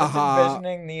 Like, I'm just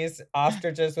envisioning these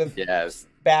ostriches with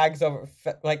bags over,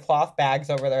 like cloth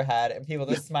bags over their head, and people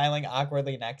just smiling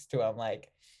awkwardly next to them. Like,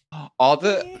 All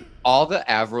the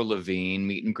Avril Lavigne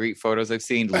meet and greet photos I've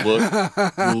seen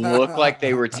look like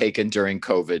they were taken during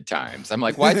COVID times. I'm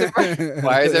like, why is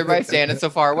everybody standing so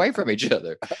far away from each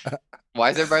other?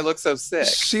 Why does everybody look so sick?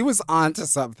 She was onto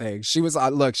something. She was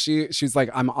on. Look, she's like,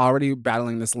 I'm already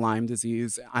battling this Lyme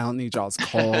disease. I don't need y'all's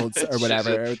colds or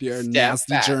whatever. With your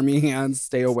nasty germy hands,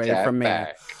 stay away from me.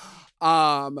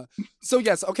 So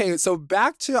yes, okay, so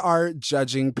back to our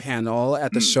judging panel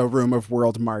at the showroom of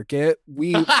World Market.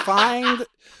 We find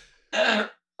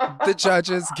the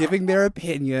judges giving their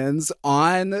opinions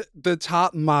on the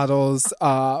top models'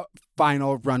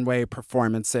 final runway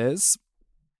performances.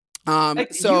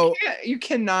 So you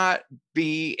cannot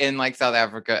be in like South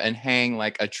Africa and hang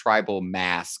like a tribal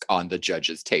mask on the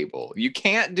judges' table. You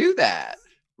can't do that,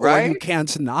 right? Or you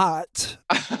can't not.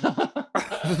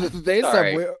 They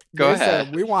Sorry.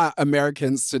 said we want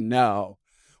Americans to know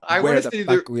where the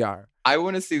fuck we are. I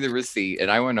want to see the receipt, and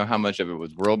I want to know how much of it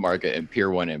was World Market and Pier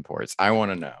 1 imports. I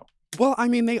want to know. Well, I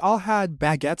mean, they all had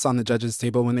baguettes on the judges'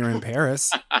 table when they were in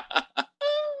Paris.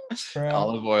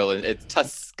 Olive oil, it's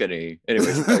Tuscany.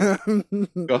 Anyways,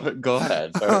 go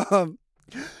ahead. Sorry.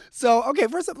 So, okay,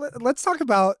 first up, let's talk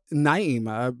about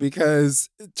Naima, because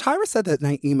Tyra said that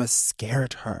Naima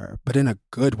scared her, but in a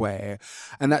good way,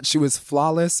 and that she was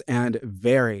flawless and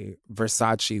very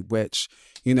Versace, which,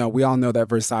 you know, we all know that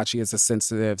Versace is a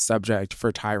sensitive subject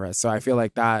for Tyra. So I feel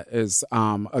like that is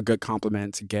a good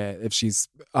compliment to get if she's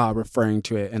referring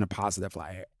to it in a positive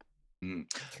light.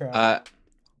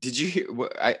 Did you hear?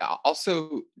 I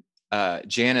also,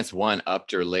 Janice one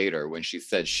upped her later when she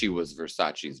said she was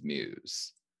Versace's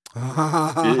muse.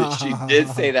 She did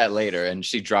say that later, and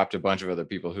she dropped a bunch of other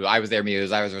people who I was their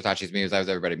muse, I was Versace's muse, I was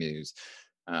everybody's muse.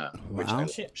 Which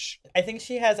I think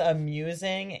she has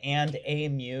amusing and a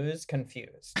muse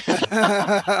confused. Because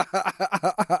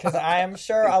I am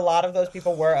sure a lot of those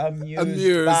people were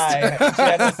amused. By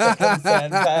Janice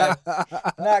Dickinson, but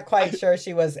I'm not quite sure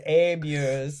she was a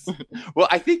muse. Well,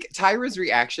 I think Tyra's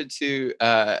reaction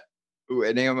to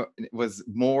Naomi was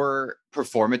more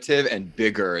performative and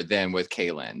bigger than with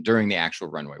Kaylin during the actual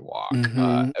runway walk.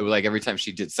 Like every time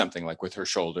she did something like with her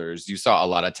shoulders, you saw a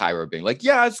lot of Tyra being like,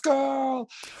 "Yes, girl."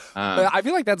 But I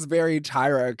feel like that's very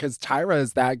Tyra, because Tyra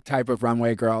is that type of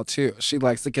runway girl too. She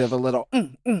likes to give a little.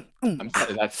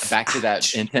 That's back to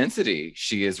that intensity.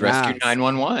 She is Rescue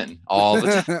 911 all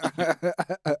the time.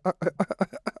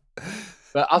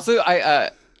 But also,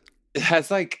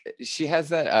 she has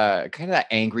that kind of that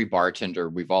angry bartender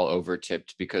we've all over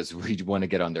tipped because we want to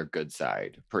get on their good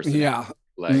side person. Yeah.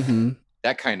 Like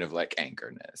that kind of like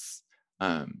angerness.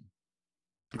 I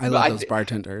love those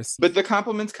bartenders. But the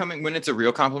compliments coming when it's a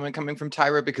real compliment coming from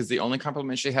Tyra, because the only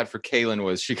compliment she had for Kaylin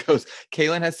was she goes,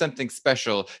 Kaylin has something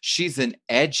special. She's an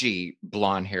edgy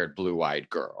blonde-haired, blue-eyed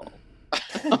girl.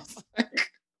 I was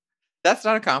like, that's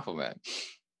not a compliment.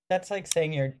 That's like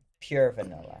saying you're pure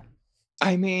vanilla.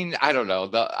 I mean, I don't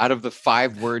know. Out of the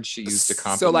 5 words she used to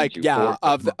compliment, so like,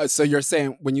 you, so you're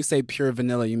saying when you say pure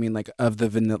vanilla, you mean like of the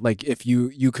vanilla, like if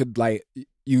you could like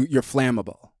you're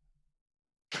flammable.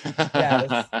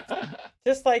 Yeah,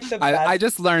 just like the best. I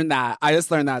just learned that.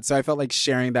 So I felt like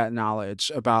sharing that knowledge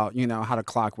about, you know, how to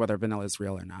clock whether vanilla is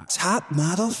real or not. Top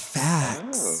model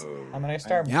facts. I'm gonna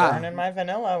start burning my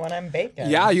vanilla when I'm baking.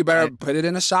 Yeah, you better put it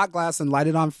in a shot glass and light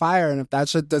it on fire. And if that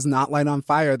shit does not light on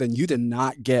fire, then you did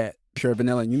not get pure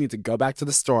vanilla, and you need to go back to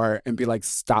the store and be like,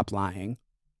 stop lying.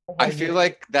 I feel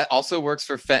like that also works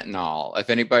for fentanyl. If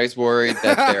anybody's worried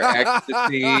that their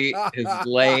ecstasy is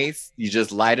laced, you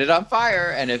just light it on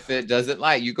fire, and if it doesn't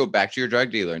light, you go back to your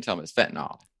drug dealer and tell them it's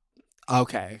fentanyl.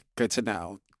 Okay, good to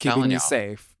know. Keeping you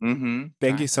safe.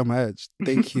 Thank you so much.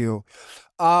 Thank you.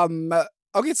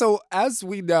 Okay, so as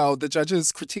we know, the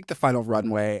judges critique the final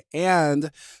runway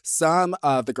and some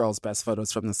of the girls' best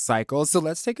photos from the cycle. So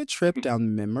let's take a trip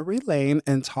down memory lane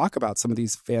and talk about some of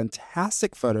these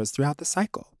fantastic photos throughout the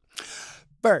cycle.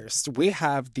 First, we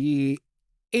have the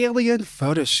alien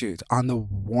photo shoot on the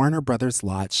Warner Brothers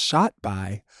lot shot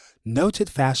by noted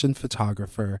fashion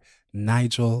photographer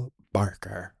Nigel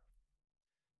Barker.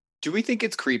 Do we think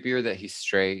it's creepier that he's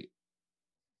straight?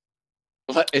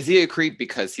 Is he a creep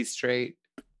because he's straight?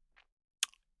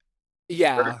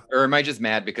 Yeah. Or am I just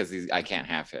mad because I can't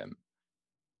have him?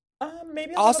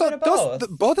 Maybe a little bit of both.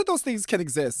 Both of those things can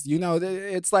exist. You know,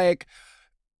 it's like,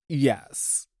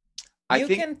 yes. You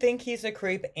can think he's a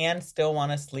creep and still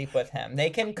want to sleep with him. They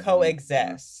can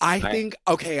coexist. I think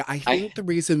the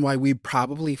reason why we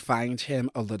probably find him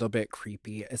a little bit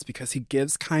creepy is because he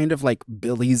gives kind of like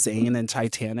Billy Zane and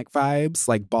Titanic vibes,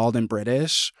 like bald and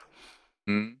British.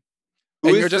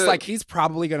 And you're just like, he's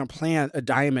probably going to plant a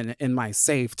diamond in my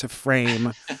safe to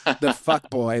frame the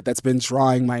fuckboy that's been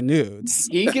drawing my nudes.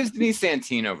 He gives me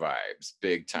Santino vibes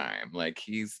big time. Like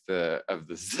he's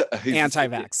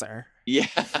Anti-vaxxer.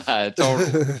 Yeah,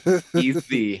 totally. He's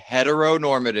the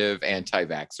heteronormative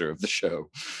anti-vaxxer of the show.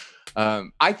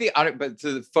 I think, but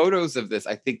to the photos of this,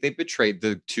 I think they betrayed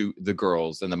the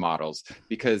girls and the models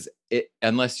because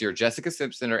unless you're Jessica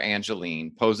Simpson or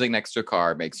Angeline, posing next to a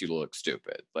car makes you look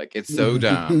stupid. Like it's so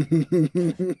dumb.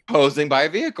 Posing by a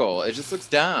vehicle, it just looks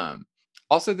dumb.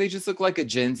 Also, they just look like a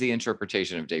Gen Z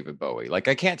interpretation of David Bowie. Like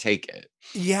I can't take it.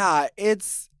 Yeah,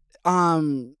 it's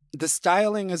the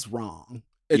styling is wrong.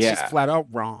 It's just flat out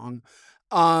wrong.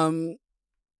 And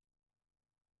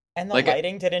the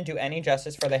lighting didn't do any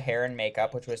justice for the hair and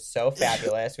makeup, which was so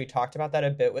fabulous. We talked about that a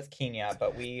bit with Kenya,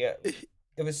 but it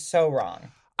was so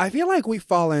wrong. I feel like we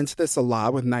fall into this a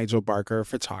lot with Nigel Barker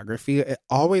photography. It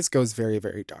always goes very,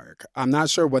 very dark. I'm not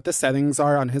sure what the settings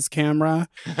are on his camera,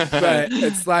 but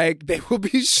it's like they will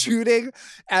be shooting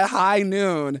at high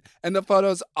noon, and the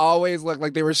photos always look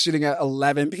like they were shooting at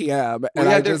 11 p.m.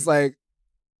 And just like...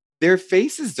 Their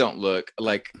faces don't look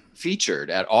like featured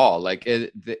at all. Like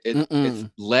it's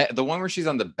the one where she's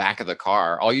on the back of the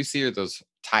car. All you see are those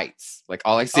tights. Like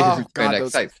all I see are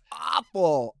spandex tights.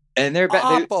 Awful. And they're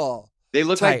awful. They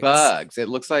look like bugs. It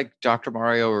looks like Dr.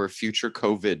 Mario or future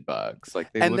COVID bugs. Like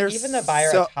even the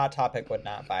buyer of Hot Topic would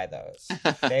not buy those.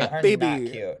 They are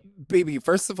not cute. Baby,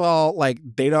 first of all, like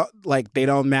they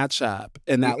don't match up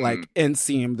in that like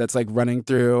inseam that's like running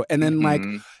through, and then like.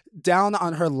 Down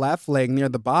on her left leg near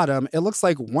the bottom, it looks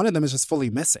like one of them is just fully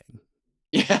missing.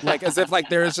 Yeah. Like as if like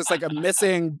there's just like a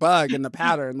missing bug in the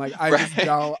pattern. Like I just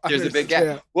don't There's understand. A big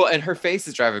gap. Well, and her face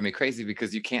is driving me crazy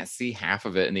because you can't see half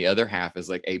of it and the other half is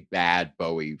like a bad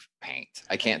Bowie paint.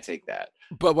 I can't take that.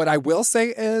 But what I will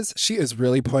say is she is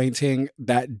really pointing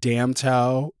that damn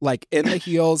toe, like in the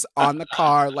heels on the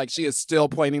car. Like she is still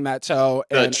pointing that toe.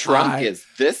 The trunk is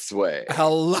this way.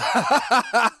 Hello.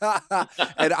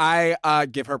 And I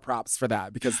give her props for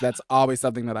that because that's always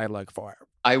something that I look for.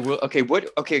 I will.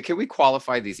 Okay. Can we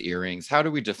qualify these earrings? How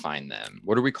do we define them?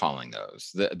 What are we calling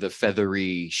those? The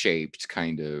feathery shaped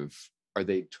kind of, are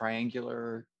they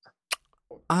triangular?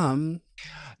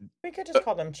 We could just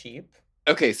call them cheap.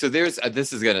 Okay, so there's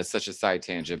this is gonna such a side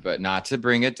tangent, but not to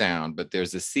bring it down. But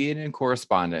there's a CNN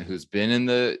correspondent who's been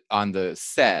on the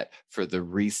set for the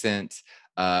recent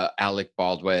Alec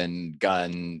Baldwin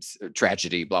gun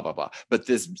tragedy, blah blah blah. But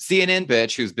this CNN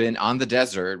bitch who's been on the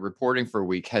desert reporting for a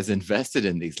week has invested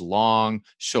in these long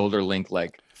shoulder length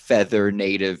like feather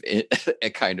native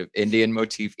kind of Indian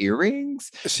motif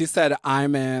earrings. She said,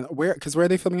 I'm in where are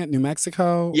they filming it? New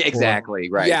Mexico? Yeah, exactly.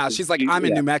 Right. Yeah, she's like, I'm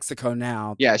in New Mexico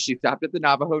now. Yeah, she stopped at the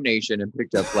Navajo Nation and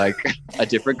picked up like a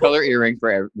different color earring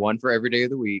for one for every day of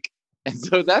the week. And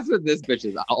so that's what this bitch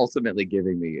is ultimately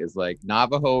giving me is like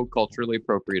Navajo culturally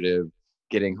appropriative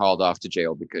getting hauled off to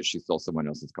jail because she stole someone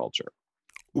else's culture.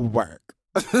 Work.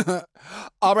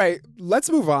 All right, let's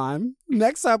move on.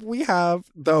 Next up, we have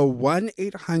the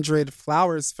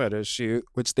 1-800-Flowers photo shoot,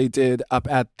 which they did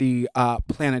up at the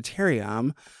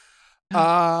planetarium.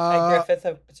 At Griffith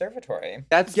Observatory.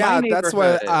 That's that's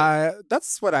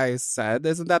what I said.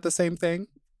 Isn't that the same thing?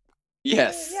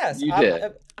 Yes. Yes. You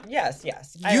did. Yes.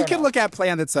 You can look at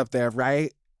planets up there,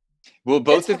 right? Well,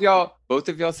 both of y'all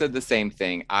said the same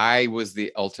thing. I was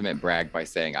the ultimate brag by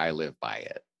saying I live by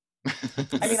it.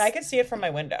 I mean, I can see it from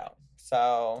my window,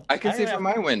 so I can see it from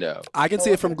my window. I can see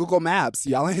it from Google Maps.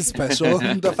 Y'all ain't special.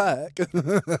 The fuck?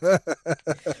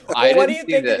 What do you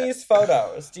think of these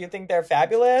photos? Do you think they're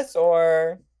fabulous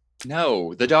or?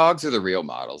 No, the dogs are the real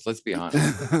models. Let's be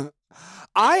honest.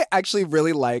 I actually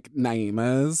really like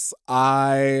Naima's.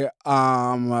 My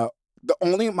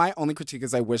only critique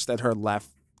is I wish that her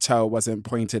left toe wasn't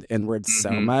pointed inwards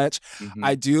so much. Mm-hmm.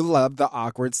 I do love the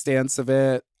awkward stance of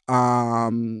it.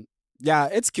 Yeah,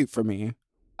 it's cute for me.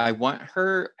 I want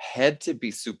her head to be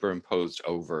superimposed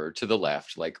over to the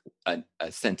left, like a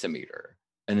centimeter,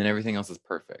 and then everything else is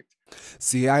perfect.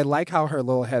 See, I like how her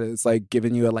little head is like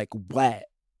giving you a like wet.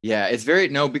 Yeah, it's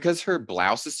because her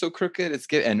blouse is so crooked.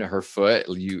 And her foot,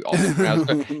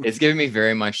 it's giving me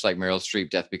very much like Meryl Streep,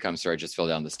 Death Becomes Her. I just fell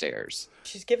down the stairs.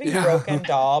 She's giving broken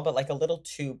doll, but like a little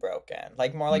too broken,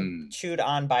 like more like chewed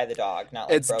on by the dog, not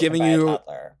like it's broken giving by you a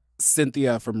toddler.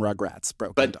 Cynthia from Rugrats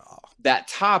broken doll. That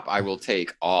top I will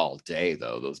take all day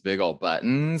though. Those big old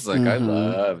buttons, like I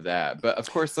love that. But of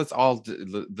course, let's all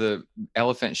the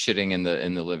elephant shitting in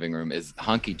the living room is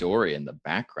Hunky Dory in the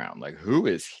background. Like, who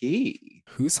is he?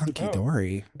 Who's Hunky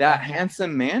Dory? That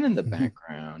handsome man in the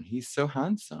background. He's so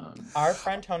handsome. Our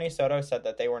friend Tony Soto said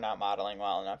that they were not modeling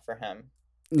well enough for him.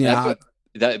 Yeah.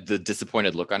 That the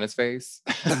disappointed look on his face.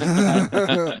 Is That's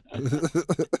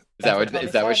that what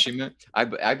said? she meant?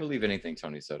 I believe anything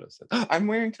Tony Soto said. I'm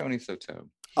wearing Tony Soto.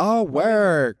 Oh,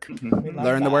 work. We love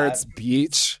Learn the that. words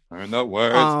beach. Learn the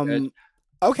words. bitch.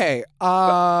 Okay.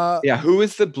 Yeah, who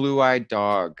is the blue-eyed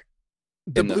dog?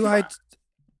 The in the blue-eyed front?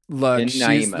 look, In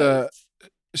she's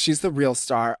the real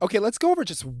star. Okay, let's go over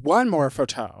just one more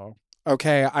photo.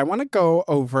 Okay, I want to go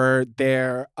over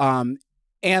their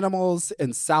animals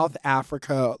in South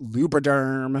Africa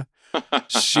lubriderm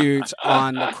shoot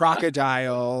on the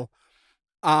crocodile.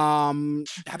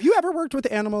 Have you ever worked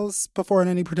with animals before in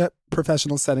any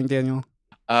professional setting, Daniel?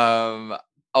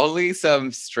 Only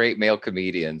some straight male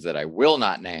comedians that I will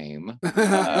not name.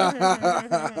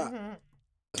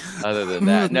 Other than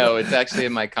that, no, it's actually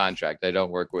in my contract. I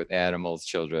don't work with animals,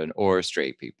 children, or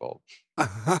straight people. You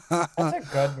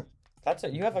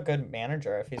have a good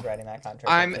manager if he's writing that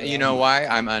contract. You know why?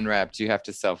 I'm unwrapped. You have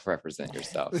to self-represent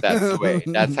yourself. That's the way.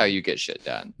 That's how you get shit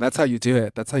done. That's how you do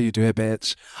it. That's how you do it,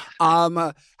 bitch.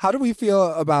 How do we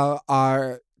feel about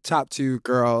our top two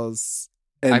girls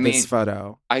in this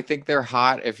photo? I think they're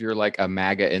hot if you're like a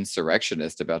MAGA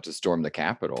insurrectionist about to storm the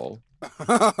Capitol.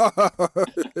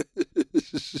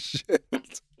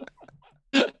 Shit.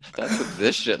 That's what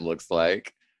this shit looks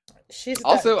like. She's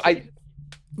Also,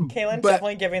 Kaylin's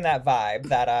definitely giving that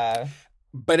vibe.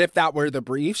 But if that were the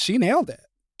brief, she nailed it.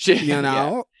 You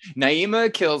know,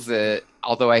 Naima kills it.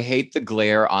 Although I hate the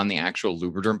glare on the actual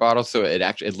Lubriderm bottle, so it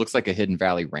looks like a Hidden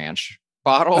Valley Ranch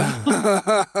bottle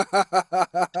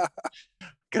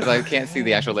because I can't see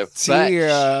the actual lip.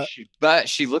 But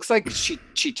she looks like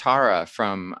Chitara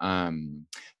from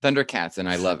Thundercats, and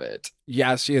I love it.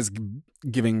 Yeah, she is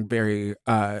giving very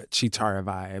Chitara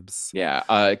vibes. Yeah,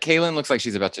 Kaylin looks like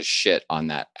she's about to shit on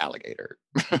that alligator.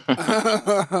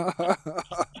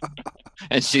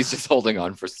 And she's just holding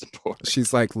on for support.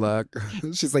 She's like, look,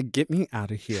 she's like, get me out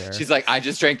of here. She's like, I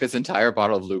just drank this entire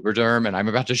bottle of Lubriderm and I'm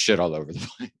about to shit all over the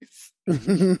place.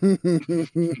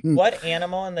 What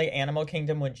animal in the animal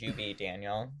kingdom would you be,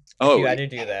 Daniel? Oh, if you had to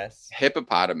do this.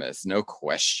 Hippopotamus, no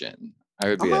question. I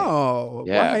would be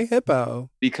why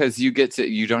hippo? Because you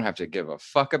don't have to give a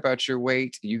fuck about your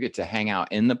weight. You get to hang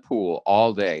out in the pool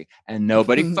all day and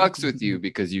nobody fucks with you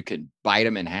because you can bite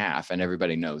them in half and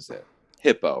everybody knows it.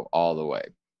 Hippo all the way.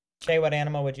 Shay, what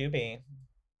animal would you be?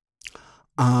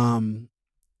 I'd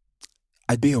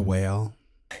be a whale.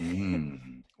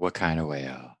 What kind of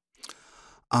whale?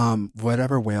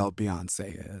 Whatever whale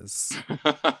Beyonce is.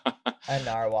 A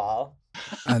narwhal.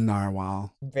 A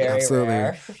narwhal. Very Absolutely.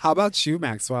 rare. How about you,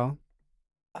 Maxwell?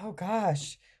 Oh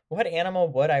gosh, what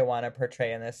animal would I want to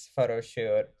portray in this photo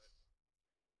shoot?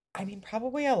 I mean,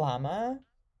 probably a llama.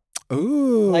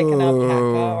 Ooh. Like an alpaca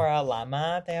or a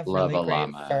llama. They have Love really a great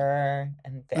llama. fur,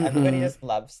 and everybody just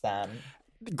loves them.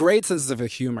 Great sense of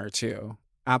humor, too.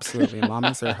 Absolutely.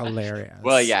 Llamas are hilarious.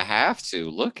 Well, you have to.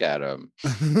 Look at them.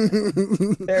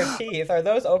 Their teeth. Are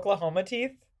those Oklahoma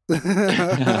teeth?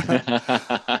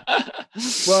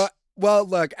 Well,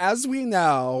 look, as we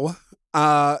know,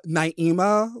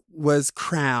 Naima was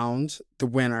crowned the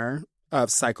winner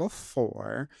of Cycle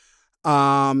 4.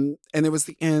 And it was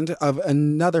the end of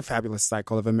another fabulous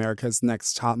cycle of America's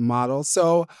Next Top Model.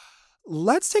 So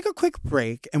let's take a quick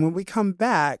break. And when we come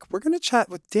back, we're going to chat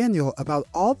with Daniel about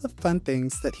all the fun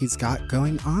things that he's got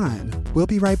going on. We'll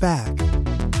be right back.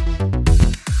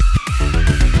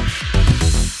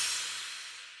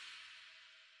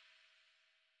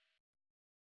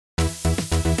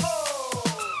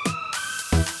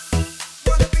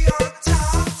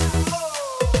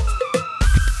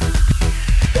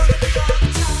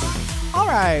 All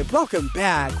right, welcome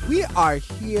back. We are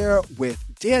here with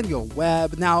Daniel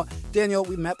Webb. Now, Daniel,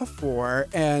 we met before,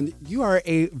 and you are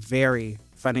a very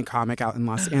funny comic out in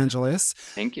Los Angeles.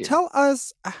 Thank you. Tell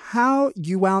us how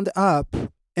you wound up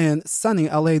in sunny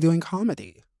LA doing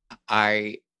comedy.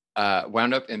 I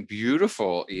wound up in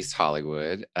beautiful East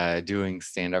Hollywood doing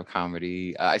stand-up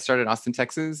comedy. I started in Austin,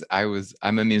 Texas.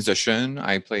 I'm a musician.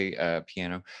 I play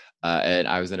piano. And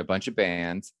I was in a bunch of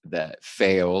bands that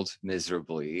failed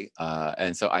miserably.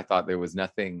 And so I thought there was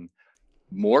nothing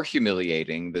more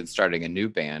humiliating than starting a new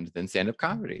band than stand-up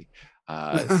comedy.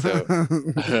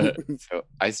 So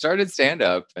I started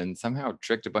stand-up and somehow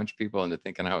tricked a bunch of people into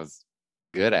thinking I was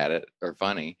good at it or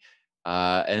funny.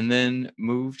 And then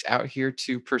moved out here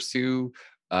to pursue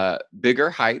bigger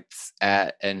heights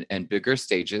and bigger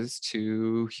stages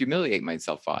to humiliate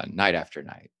myself on night after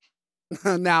night.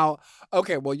 Now,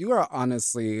 okay, well, you are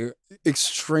honestly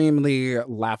extremely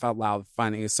laugh out loud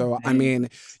funny. So, I mean,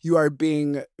 you are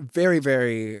being very,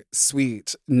 very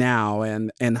sweet now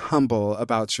and humble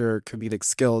about your comedic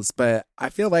skills. But I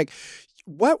feel like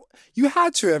what you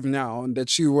had to have known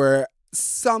that you were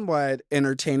somewhat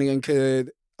entertaining and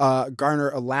could garner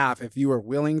a laugh if you were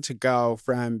willing to go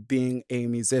from being a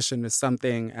musician to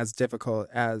something as difficult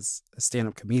as a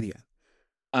stand-up comedian.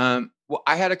 Well,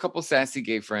 I had a couple sassy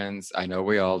gay friends. I know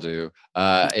we all do.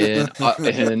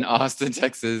 In Austin,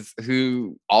 Texas,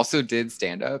 who also did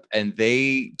stand up, and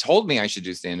they told me I should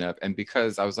do stand up. And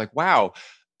because I was like, wow,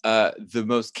 the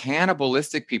most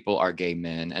cannibalistic people are gay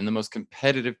men, and the most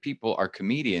competitive people are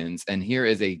comedians. And here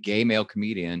is a gay male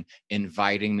comedian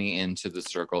inviting me into the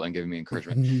circle and giving me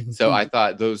encouragement. So I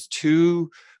thought those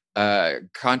two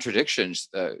contradictions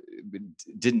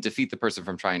didn't defeat the person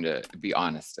from trying to be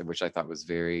honest, which I thought was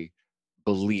very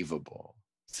believable.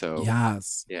 So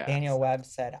yes. Yeah. Daniel Webb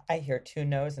said, I hear two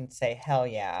no's and say, hell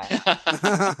yeah.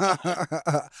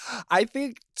 I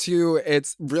think, too,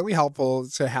 it's really helpful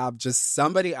to have just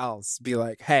somebody else be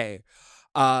like, hey,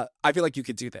 I feel like you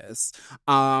could do this.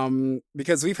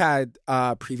 Because we've had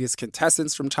previous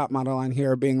contestants from Top Model on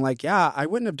here being like, yeah, I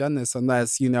wouldn't have done this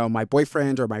unless, you know, my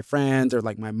boyfriend or my friend or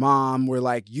like my mom were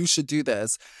like, you should do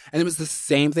this. And it was the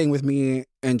same thing with me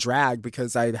in drag,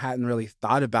 because I hadn't really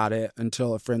thought about it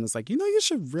until a friend was like, you know, you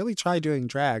should really try doing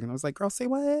drag. And I was like, girl, say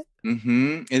what?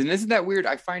 Mm-hmm. And isn't that weird?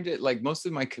 I find it like most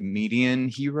of my comedian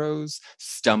heroes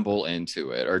stumble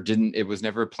into it, or didn't, it was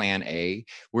never plan A.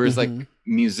 Whereas like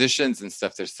musicians and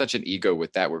stuff, there's such an ego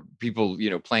with that, where people,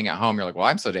 you know, playing at home, you're like, well,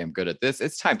 I'm so damn good at this.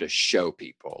 It's time to show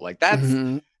people. Like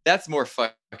that's more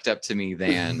fucked up to me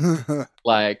than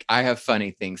like I have funny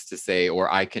things to say,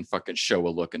 or I can fucking show a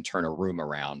look and turn a room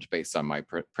around based on my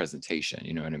presentation.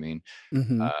 You know what I mean?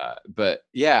 But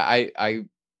yeah, I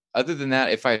other than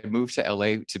that, if I had moved to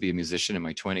LA to be a musician in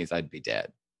my 20s, I'd be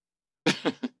dead.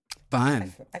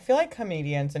 Fun. I feel like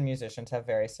comedians and musicians have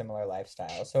very similar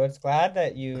lifestyles. So it's glad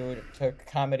that you took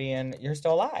comedy and you're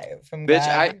still alive. And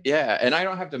I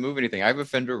don't have to move anything. I have a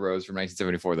Fender Rose from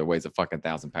 1974 that weighs a fucking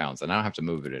 1,000 pounds, and I don't have to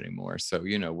move it anymore. So,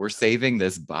 you know, we're saving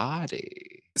this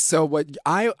body. So what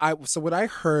I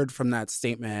heard from that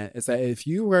statement is that if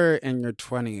you were in your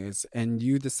 20s and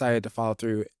you decided to follow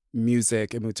through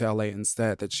music and moved to LA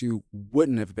instead, that you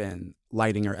wouldn't have been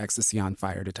lighting your ecstasy on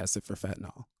fire to test it for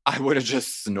fentanyl. I would have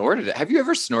just snorted it. Have you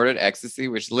ever snorted ecstasy?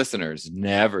 Which listeners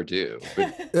never do.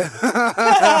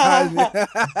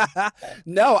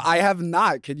 No, I have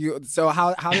not. Can you? So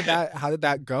how did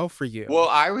that go for you? Well,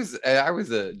 I was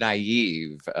a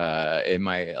naive in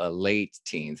my late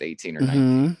teens, 18 or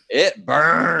 19. It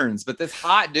burns, but this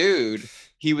hot dude,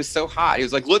 he was so hot. He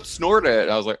was like, let's snort it.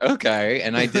 And I was like, okay.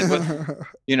 And I did what,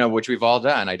 you know, which we've all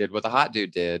done. I did what the hot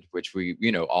dude did, which we,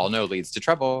 you know, all know leads to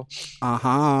trouble.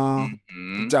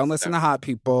 Don't listen to hot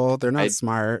people. They're not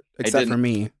smart, except for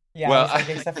me. Yeah, well,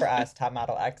 except for us, top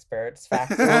model experts.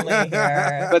 Facts only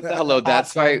here. But hello,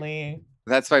 that's why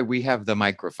we have the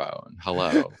microphone.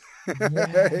 Hello.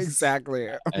 Yes. Exactly.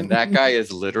 And that guy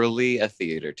is literally a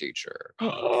theater teacher.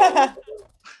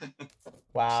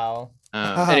 Wow.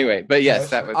 Anyway, but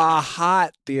yes, that was a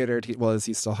hot theater teacher. Well, is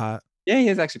he still hot? Yeah, he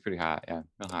is actually pretty hot. Yeah,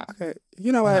 real hot. Okay.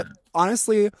 You know what?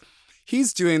 Honestly,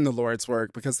 he's doing the Lord's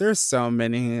work, because there's so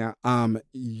many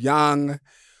young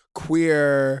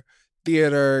queer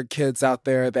theater kids out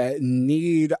there that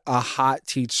need a hot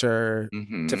teacher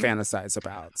to fantasize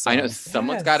about. So. I know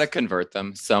someone's got to convert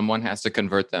them. Someone has to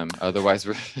convert them. Otherwise,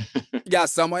 yeah,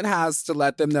 someone has to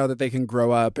let them know that they can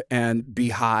grow up and be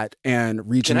hot and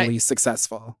regionally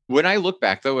successful. When I look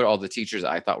back, though, at all the teachers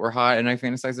I thought were hot and I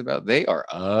fantasize about, they are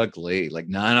ugly. Like,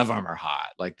 none of them are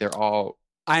hot. Like, they're all...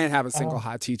 I didn't have a single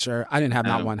hot teacher. I didn't have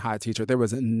not one hot teacher. There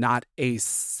was not a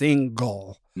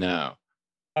single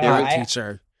hot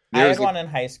teacher. I had one in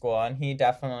high school, and he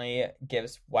definitely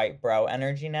gives white bro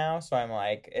energy now. So I'm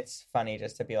like, it's funny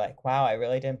just to be like, wow, I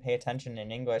really didn't pay attention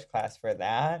in English class for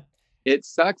that. It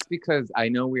sucks because I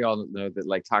know we all know that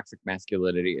like toxic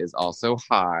masculinity is also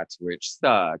hot, which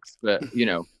sucks. But, you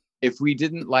know, if we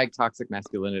didn't like toxic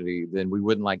masculinity, then we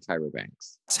wouldn't like Tyra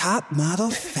Banks. Top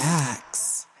model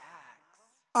facts.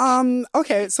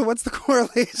 Okay, so what's the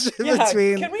correlation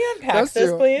between... Can we unpack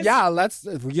this, please? Yeah, let's,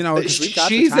 you know, we've got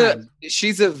the time.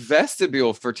 She's a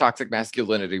vestibule for toxic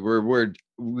masculinity.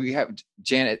 We have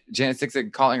Janet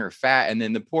Dixon calling her fat, and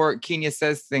then the poor Kenya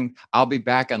says thing, I'll be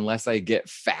back unless I get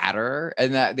fatter,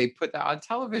 and that they put that on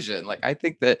television. Like, I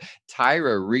think that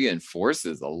Tyra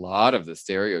reinforces a lot of the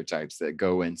stereotypes that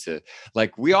go into,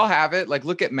 like, we all have it. Like,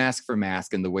 look at Mask for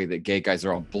Mask and the way that gay guys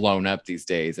are all blown up these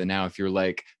days. And now if you're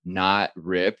like not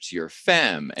ripped, you're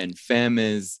femme, and femme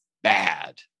is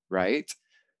bad, right?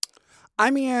 I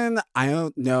mean, I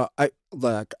don't know.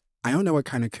 I don't know what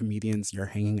kind of comedians you're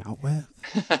hanging out with.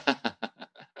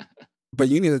 But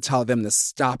you need to tell them to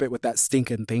stop it with that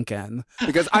stinking thinking.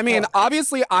 Because, I mean,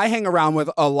 obviously, I hang around with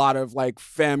a lot of, like,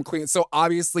 femme queens. So,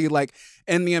 obviously, like,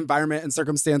 in the environment and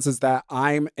circumstances that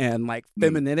I'm in, like,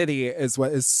 femininity is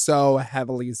what is so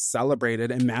heavily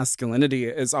celebrated. And masculinity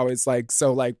is always, like,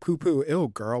 so, like, poo-poo, ew,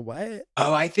 girl, what?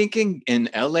 Oh, I think in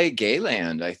LA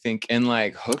Gayland, I think in,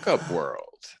 like, hookup world.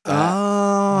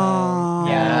 Oh,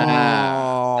 yeah.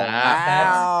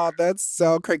 Wow, that's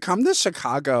so great. Come to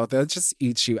Chicago. They'll just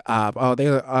eat you up.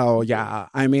 Yeah.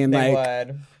 I mean, They like,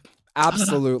 would.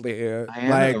 absolutely. I am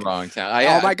like, in the wrong town.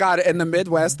 oh my God. In the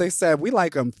Midwest, they said we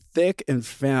like them thick and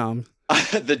femme.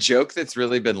 The joke that's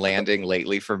really been landing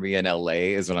lately for me in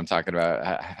LA is when I'm talking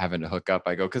about having to hook up.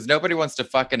 I go, because nobody wants to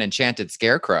fuck an enchanted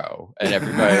scarecrow, and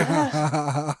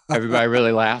everybody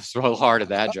really laughs real hard at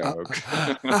that joke.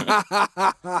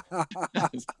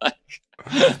 It's like,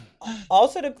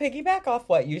 Also, to piggyback off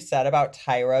what you said about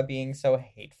Tyra being so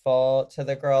hateful to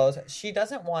the girls, she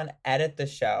doesn't, one, edit the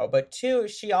show, but two,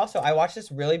 I watched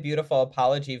this really beautiful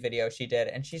apology video she did,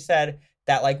 and she said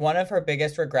that, like, one of her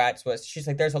biggest regrets was, she's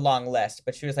like, there's a long list,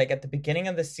 but she was like, at the beginning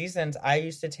of the seasons, I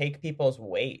used to take people's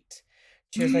weight.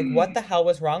 She was like, what the hell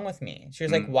was wrong with me? She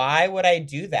was like, why would I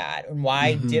do that? And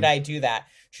why did I do that?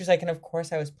 She was like, and of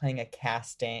course I was playing a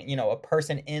casting, a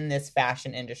person in this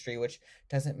fashion industry, which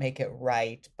doesn't make it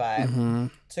right, but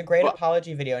it's a great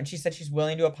apology video. And she said she's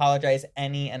willing to apologize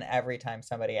any and every time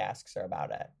somebody asks her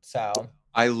about it. So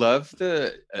I love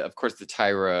of course, the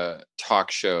Tyra talk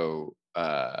show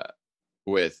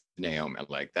with Naomi.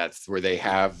 Like, that's where they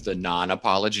have the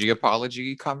non-apology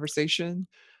conversation.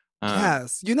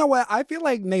 Yes. You know what? I feel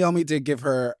like Naomi did give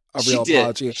her a real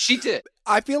apology. She did.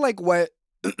 I feel like what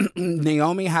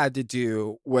Naomi had to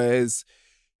do was,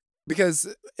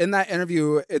 because in that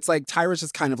interview, it's like Tyra's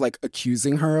just kind of like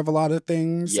accusing her of a lot of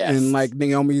things. Yes. And like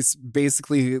Naomi's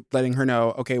basically letting her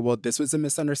know, okay, well, this was a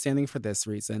misunderstanding for this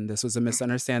reason. This was a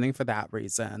misunderstanding for that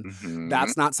reason.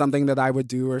 That's not something that I would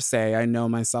do or say. I know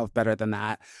myself better than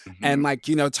that. And like,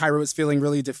 Tyra was feeling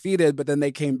really defeated, but then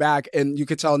they came back and you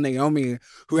could tell Naomi,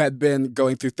 who had been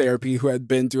going through therapy, who had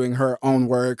been doing her own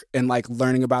work and like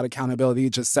learning about accountability,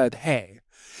 just said, hey,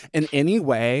 in any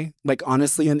way, like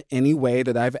honestly, in any way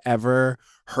that I've ever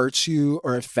hurt you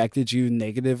or affected you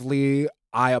negatively,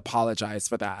 I apologize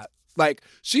for that. Like,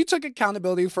 she took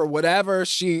accountability for whatever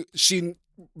she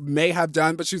may have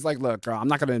done, but she's like, look, girl, I'm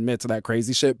not going to admit to that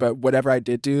crazy shit, but whatever I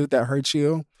did do that hurt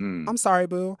you, I'm sorry,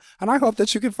 boo. And I hope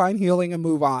that you can find healing and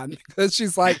move on, because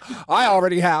she's like, I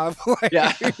already have. Like,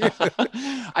 yeah.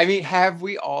 I mean, have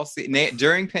we all seen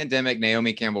during pandemic,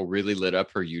 Naomi Campbell really lit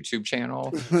up her YouTube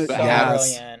channel? So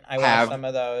brilliant. I watched some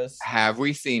of those. Have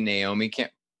we seen Naomi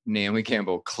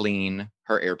Campbell clean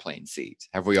her airplane seat?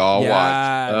 Have we all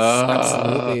watched?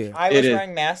 Absolutely. I was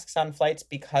wearing masks on flights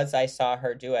because I saw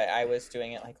her do it. I was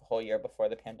doing it like a whole year before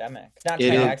the pandemic. Not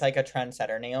trying to act like a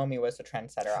trendsetter. Naomi was a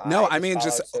trendsetter. No, I mean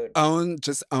just own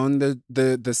the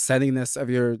settingness of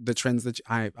the trends that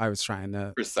I was trying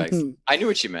to. Precise. I knew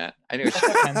what you meant.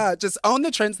 Just own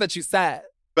the trends that you set.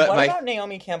 But what about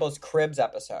Naomi Campbell's Cribs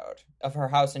episode of her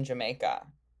house in Jamaica?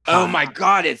 Oh my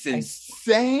God, it's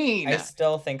insane. I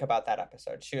still think about that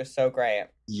episode. She was so great.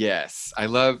 Yes. I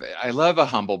love a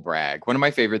humble brag. One of my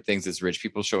favorite things is rich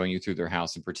people showing you through their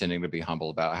house and pretending to be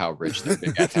humble about how rich their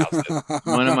big ass house is.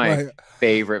 One of my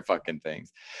favorite fucking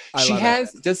things.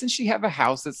 Doesn't she have a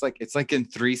house that's like, it's like in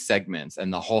 3 segments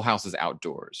and the whole house is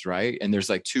outdoors, right? And there's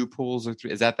like 2 pools or 3.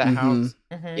 Is that the house?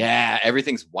 Yeah.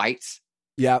 Everything's white.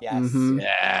 Yeah. Yes.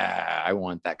 Yeah, I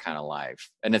want that kind of life.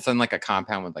 And it's on like a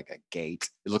compound with like a gate.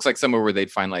 It looks like somewhere where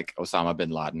they'd find like Osama bin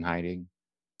Laden hiding.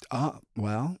 Oh,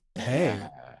 well, hey.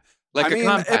 Like I mean,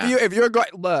 compound. if you're going,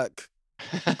 look,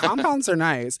 compounds are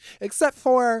nice, except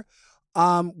for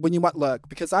when you look,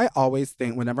 because I always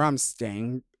think whenever I'm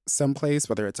staying someplace,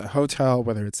 whether it's a hotel,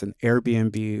 whether it's an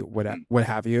Airbnb, what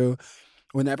have you,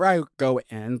 whenever I go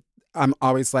in, I'm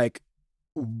always like,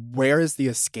 where is the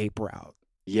escape route?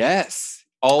 Yes.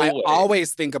 Always. I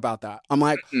always think about that. I'm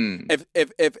like,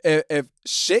 if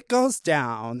shit goes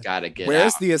down, gotta get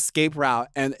where's out. the escape route?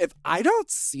 And if I don't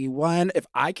see one, if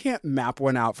I can't map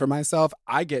one out for myself,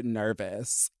 I get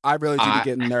nervous. I really do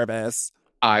get nervous.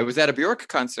 I was at a Bjork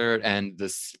concert and the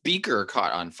speaker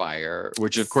caught on fire,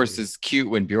 which of course is cute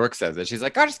when Bjork says it. She's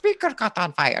like, our speaker caught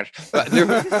on fire. But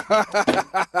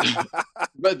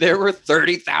there were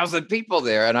 30,000 people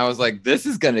there. And I was like, this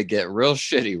is going to get real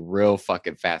shitty real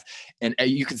fucking fast. And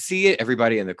you can see it,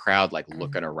 everybody in the crowd, like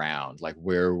looking around, like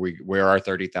where are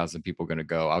 30,000 people going to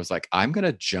go? I was like, I'm going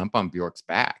to jump on Bjork's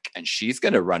back and she's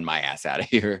going to run my ass out of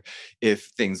here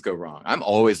if things go wrong. I'm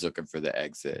always looking for the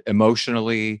exit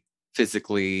emotionally,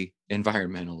 physically,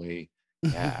 environmentally.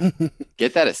 Yeah.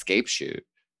 Get that escape shoot.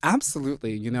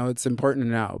 Absolutely. You know, it's important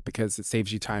to know because it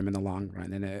saves you time in the long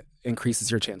run and it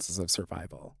increases your chances of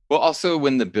survival. Well, also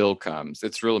when the bill comes,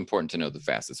 it's real important to know the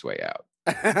fastest way out.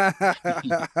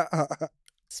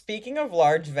 Speaking of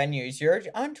large venues, you're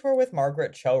on tour with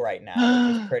Margaret Cho right now,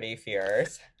 which is pretty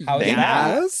fierce. How's Thank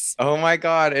that? Yes. Oh my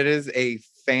God, it is a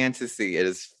fantasy. It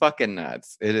is fucking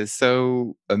nuts. It is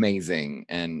so amazing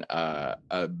and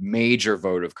a major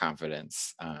vote of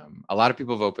confidence. A lot of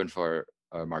people have opened for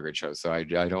Margaret Cho, so I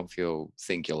don't feel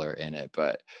singular in it,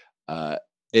 but it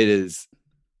is.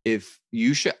 If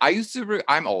you should,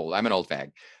 I'm old. I'm an old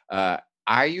fag.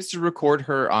 I used to record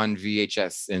her on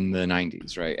VHS in the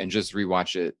 90s, right? And just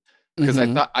rewatch it because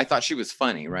I thought she was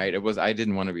funny, right? I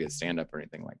didn't want to be a stand-up or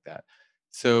anything like that.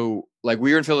 So like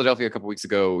we were in Philadelphia a couple weeks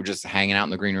ago, just hanging out in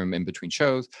the green room in between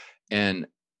shows. And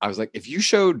I was like, if you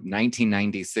showed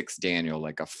 1996 Daniel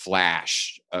like a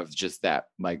flash of just that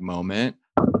like moment,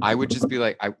 I would just be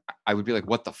like, I would be like,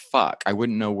 what the fuck? I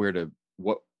wouldn't know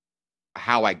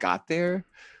how I got there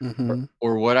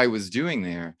or what I was doing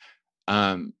there.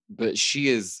 But she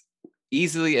is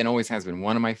easily and always has been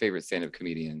one of my favorite stand-up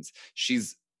comedians.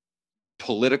 She's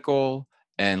political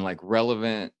and like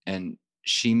relevant, and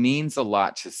she means a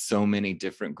lot to so many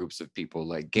different groups of people.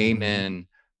 Like gay men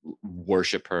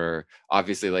worship her,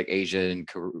 obviously like Asian,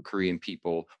 Korean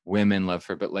people, women love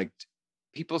her, but like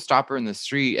people stop her in the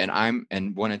street and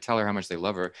want to tell her how much they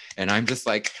love her, and I'm just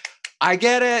like, I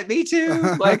get it. Me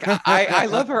too. Like I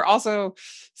love her also.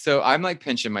 So I'm like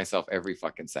pinching myself every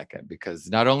fucking second because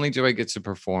not only do I get to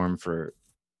perform for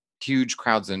huge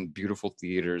crowds in beautiful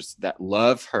theaters that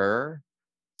love her,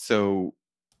 so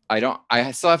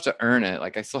I still have to earn it.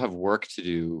 Like I still have work to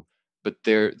do, but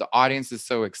the audience is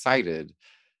so excited.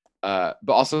 But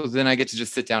also then I get to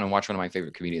just sit down and watch one of my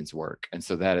favorite comedians work. And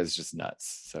so that is just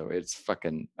nuts. So it's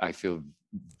fucking,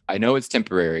 I know it's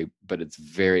temporary, but it's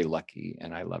very lucky.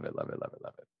 And I love it, love it, love it,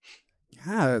 love it.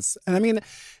 Yes. And I mean,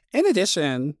 in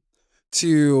addition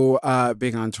to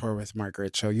being on tour with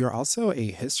Margaret Cho, you're also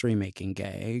a history-making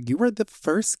gay. You were the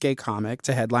first gay comic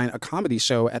to headline a comedy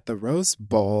show at the Rose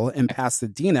Bowl in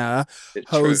Pasadena,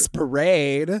 Ho's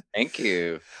Parade. Thank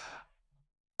you.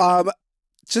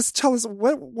 Just tell us,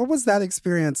 what was that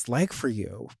experience like for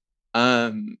you?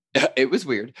 It was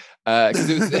weird because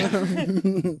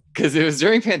it was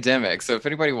during pandemic. So if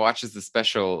anybody watches the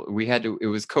special, it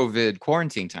was COVID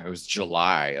quarantine time. It was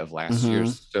July of last year,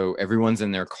 so everyone's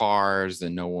in their cars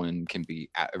and no one can be.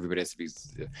 Everybody has to be.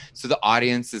 So the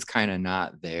audience is kind of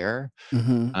not there.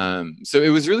 So it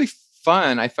was really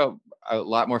fun. I felt a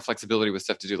lot more flexibility with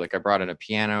stuff to do. Like I brought in a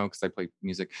piano because I play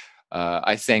music.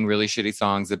 I sang really shitty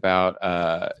songs about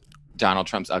Donald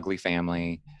Trump's ugly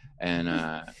family.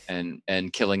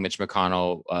 And killing Mitch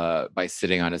McConnell by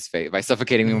sitting on his face, by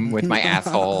suffocating him with my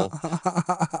asshole,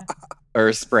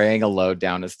 or spraying a load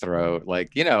down his throat.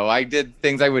 Like, you know, I did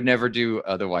things I would never do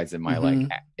otherwise in my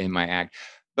in my act.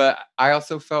 But I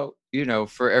also felt, you know,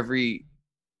 for every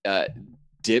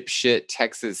dipshit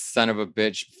Texas son of a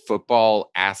bitch football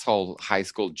asshole high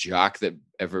school jock that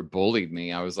ever bullied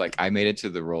me, I was like, I made it to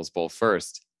the Rose Bowl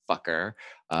first, fucker.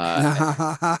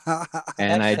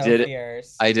 And I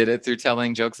did it through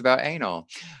telling jokes about anal.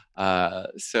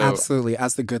 So absolutely,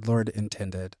 as the good Lord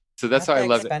intended. So that's why I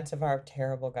love it. At the expense of our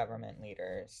terrible government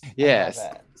leaders. Yes.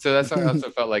 So that's why I also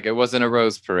felt like it wasn't a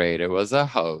rose parade; it was a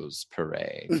hose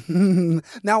parade.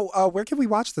 Now, where can we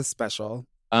watch this special?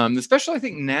 The special I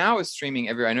think now is streaming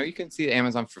everywhere. I know you can see it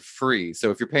Amazon for free.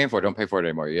 So if you're paying for it, don't pay for it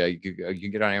anymore. Yeah, you can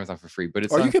get it on Amazon for free. But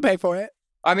you can pay for it.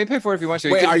 I mean, pay for it if you want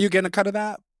to. Wait, are you getting a cut of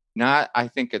that? Not, I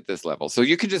think, at this level. So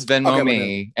you could just Venmo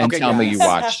me and tell me you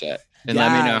watched it and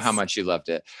let me know how much you loved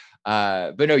it.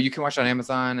 But no, you can watch it on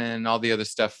Amazon and all the other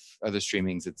stuff, other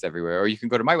streamings. It's everywhere. Or you can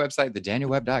go to my website,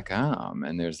 thedanielweb.com,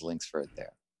 and there's links for it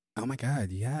there. Oh my God,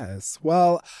 yes.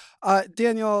 Well,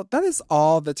 Daniel, that is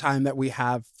all the time that we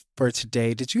have for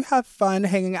today. Did you have fun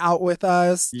hanging out with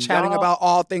us, chatting about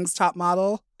all things Top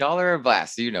Model? Y'all are a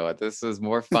blast. You know it. This was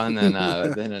more fun than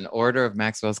an order of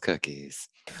Maxwell's cookies.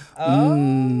 Oh,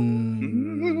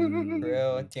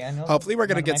 true. Daniel. Hopefully we're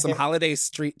going to get some holiday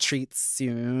street treats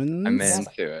soon. I'm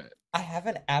into it. I have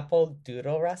an apple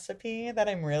doodle recipe that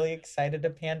I'm really excited to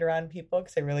pander on people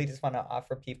because I really just want to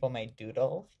offer people my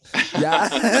doodle. Yeah.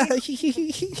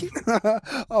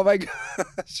 Oh my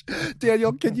gosh.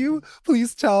 Daniel, can you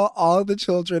please tell all the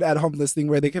children at home listening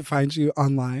where they can find you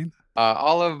online?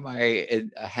 All of my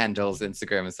handles,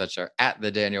 Instagram and such, are at the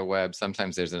Daniel Webb.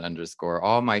 Sometimes there's an underscore.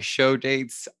 All my show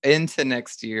dates into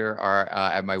next year are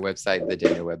at my website,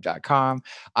 thedanielweb.com.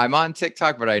 I'm on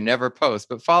TikTok, but I never post.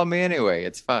 But follow me anyway.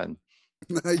 It's fun.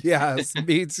 Yes,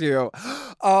 me too.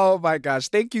 Oh my gosh.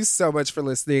 Thank you so much for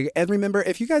listening. And remember,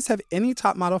 if you guys have any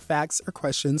top model facts or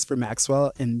questions for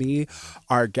Maxwell and me,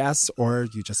 our guests, or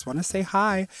you just want to say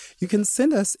hi, you can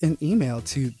send us an email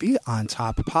to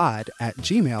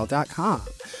beontoppod@gmail.com.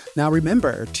 Now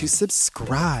remember to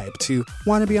subscribe to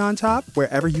Wanna Be On Top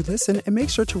wherever you listen, and make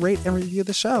sure to rate and review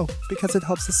the show because it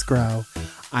helps us grow.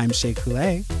 I'm Shea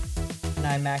Coulee. And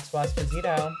I'm Maxwell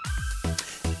Esposito.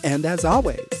 And as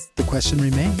always, the question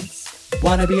remains,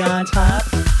 wanna be on top?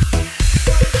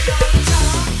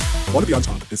 Wanna Be On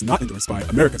Top is not endorsed by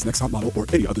America's Next Top Model or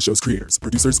any of the show's creators,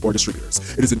 producers, or distributors.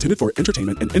 It is intended for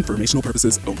entertainment and informational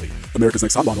purposes only. America's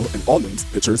Next Top Model and all names,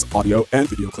 pictures, audio, and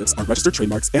video clips are registered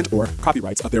trademarks and or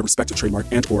copyrights of their respective trademark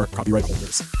and or copyright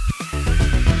holders.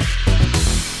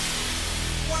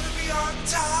 Wanna be on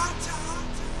top?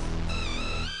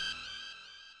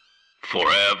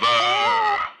 Forever.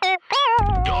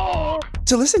 Dog.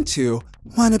 To listen to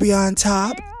Wanna Be On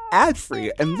Top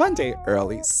ad-free and one day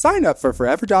early, sign up for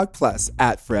Forever Dog Plus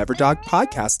at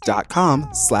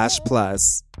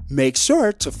foreverdogpodcast.com/plus. Make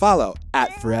sure to follow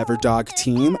at Forever Dog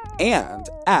Team and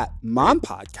at Mom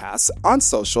Podcasts on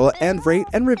social, and rate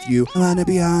and review Wanna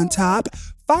Be On Top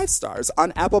 5 stars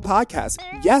on Apple Podcasts.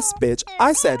 Yes, bitch,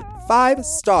 I said 5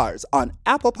 stars on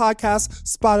Apple Podcasts,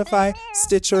 Spotify,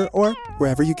 Stitcher, or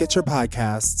wherever you get your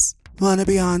podcasts. Wanna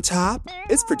Be On Top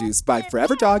is produced by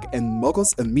Forever Dog and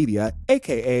Moguls of Media,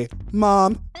 aka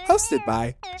Mom, hosted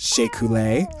by Shea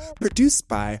Coulee, produced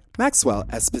by Maxwell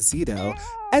Esposito,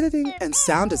 editing and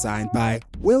sound design by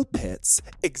Will Pitts,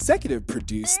 executive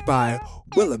produced by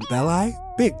Willem Belli,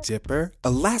 Big Dipper,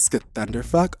 Alaska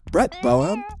Thunderfuck, Brett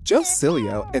Boehm, Joe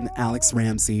Cilio, and Alex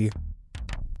Ramsey.